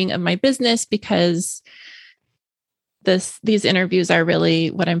promoting of my business because these interviews are really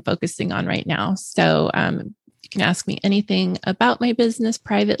what I'm focusing on right now. So you can ask me anything about my business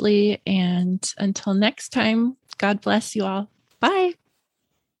privately. And until next time, God bless you all. Bye.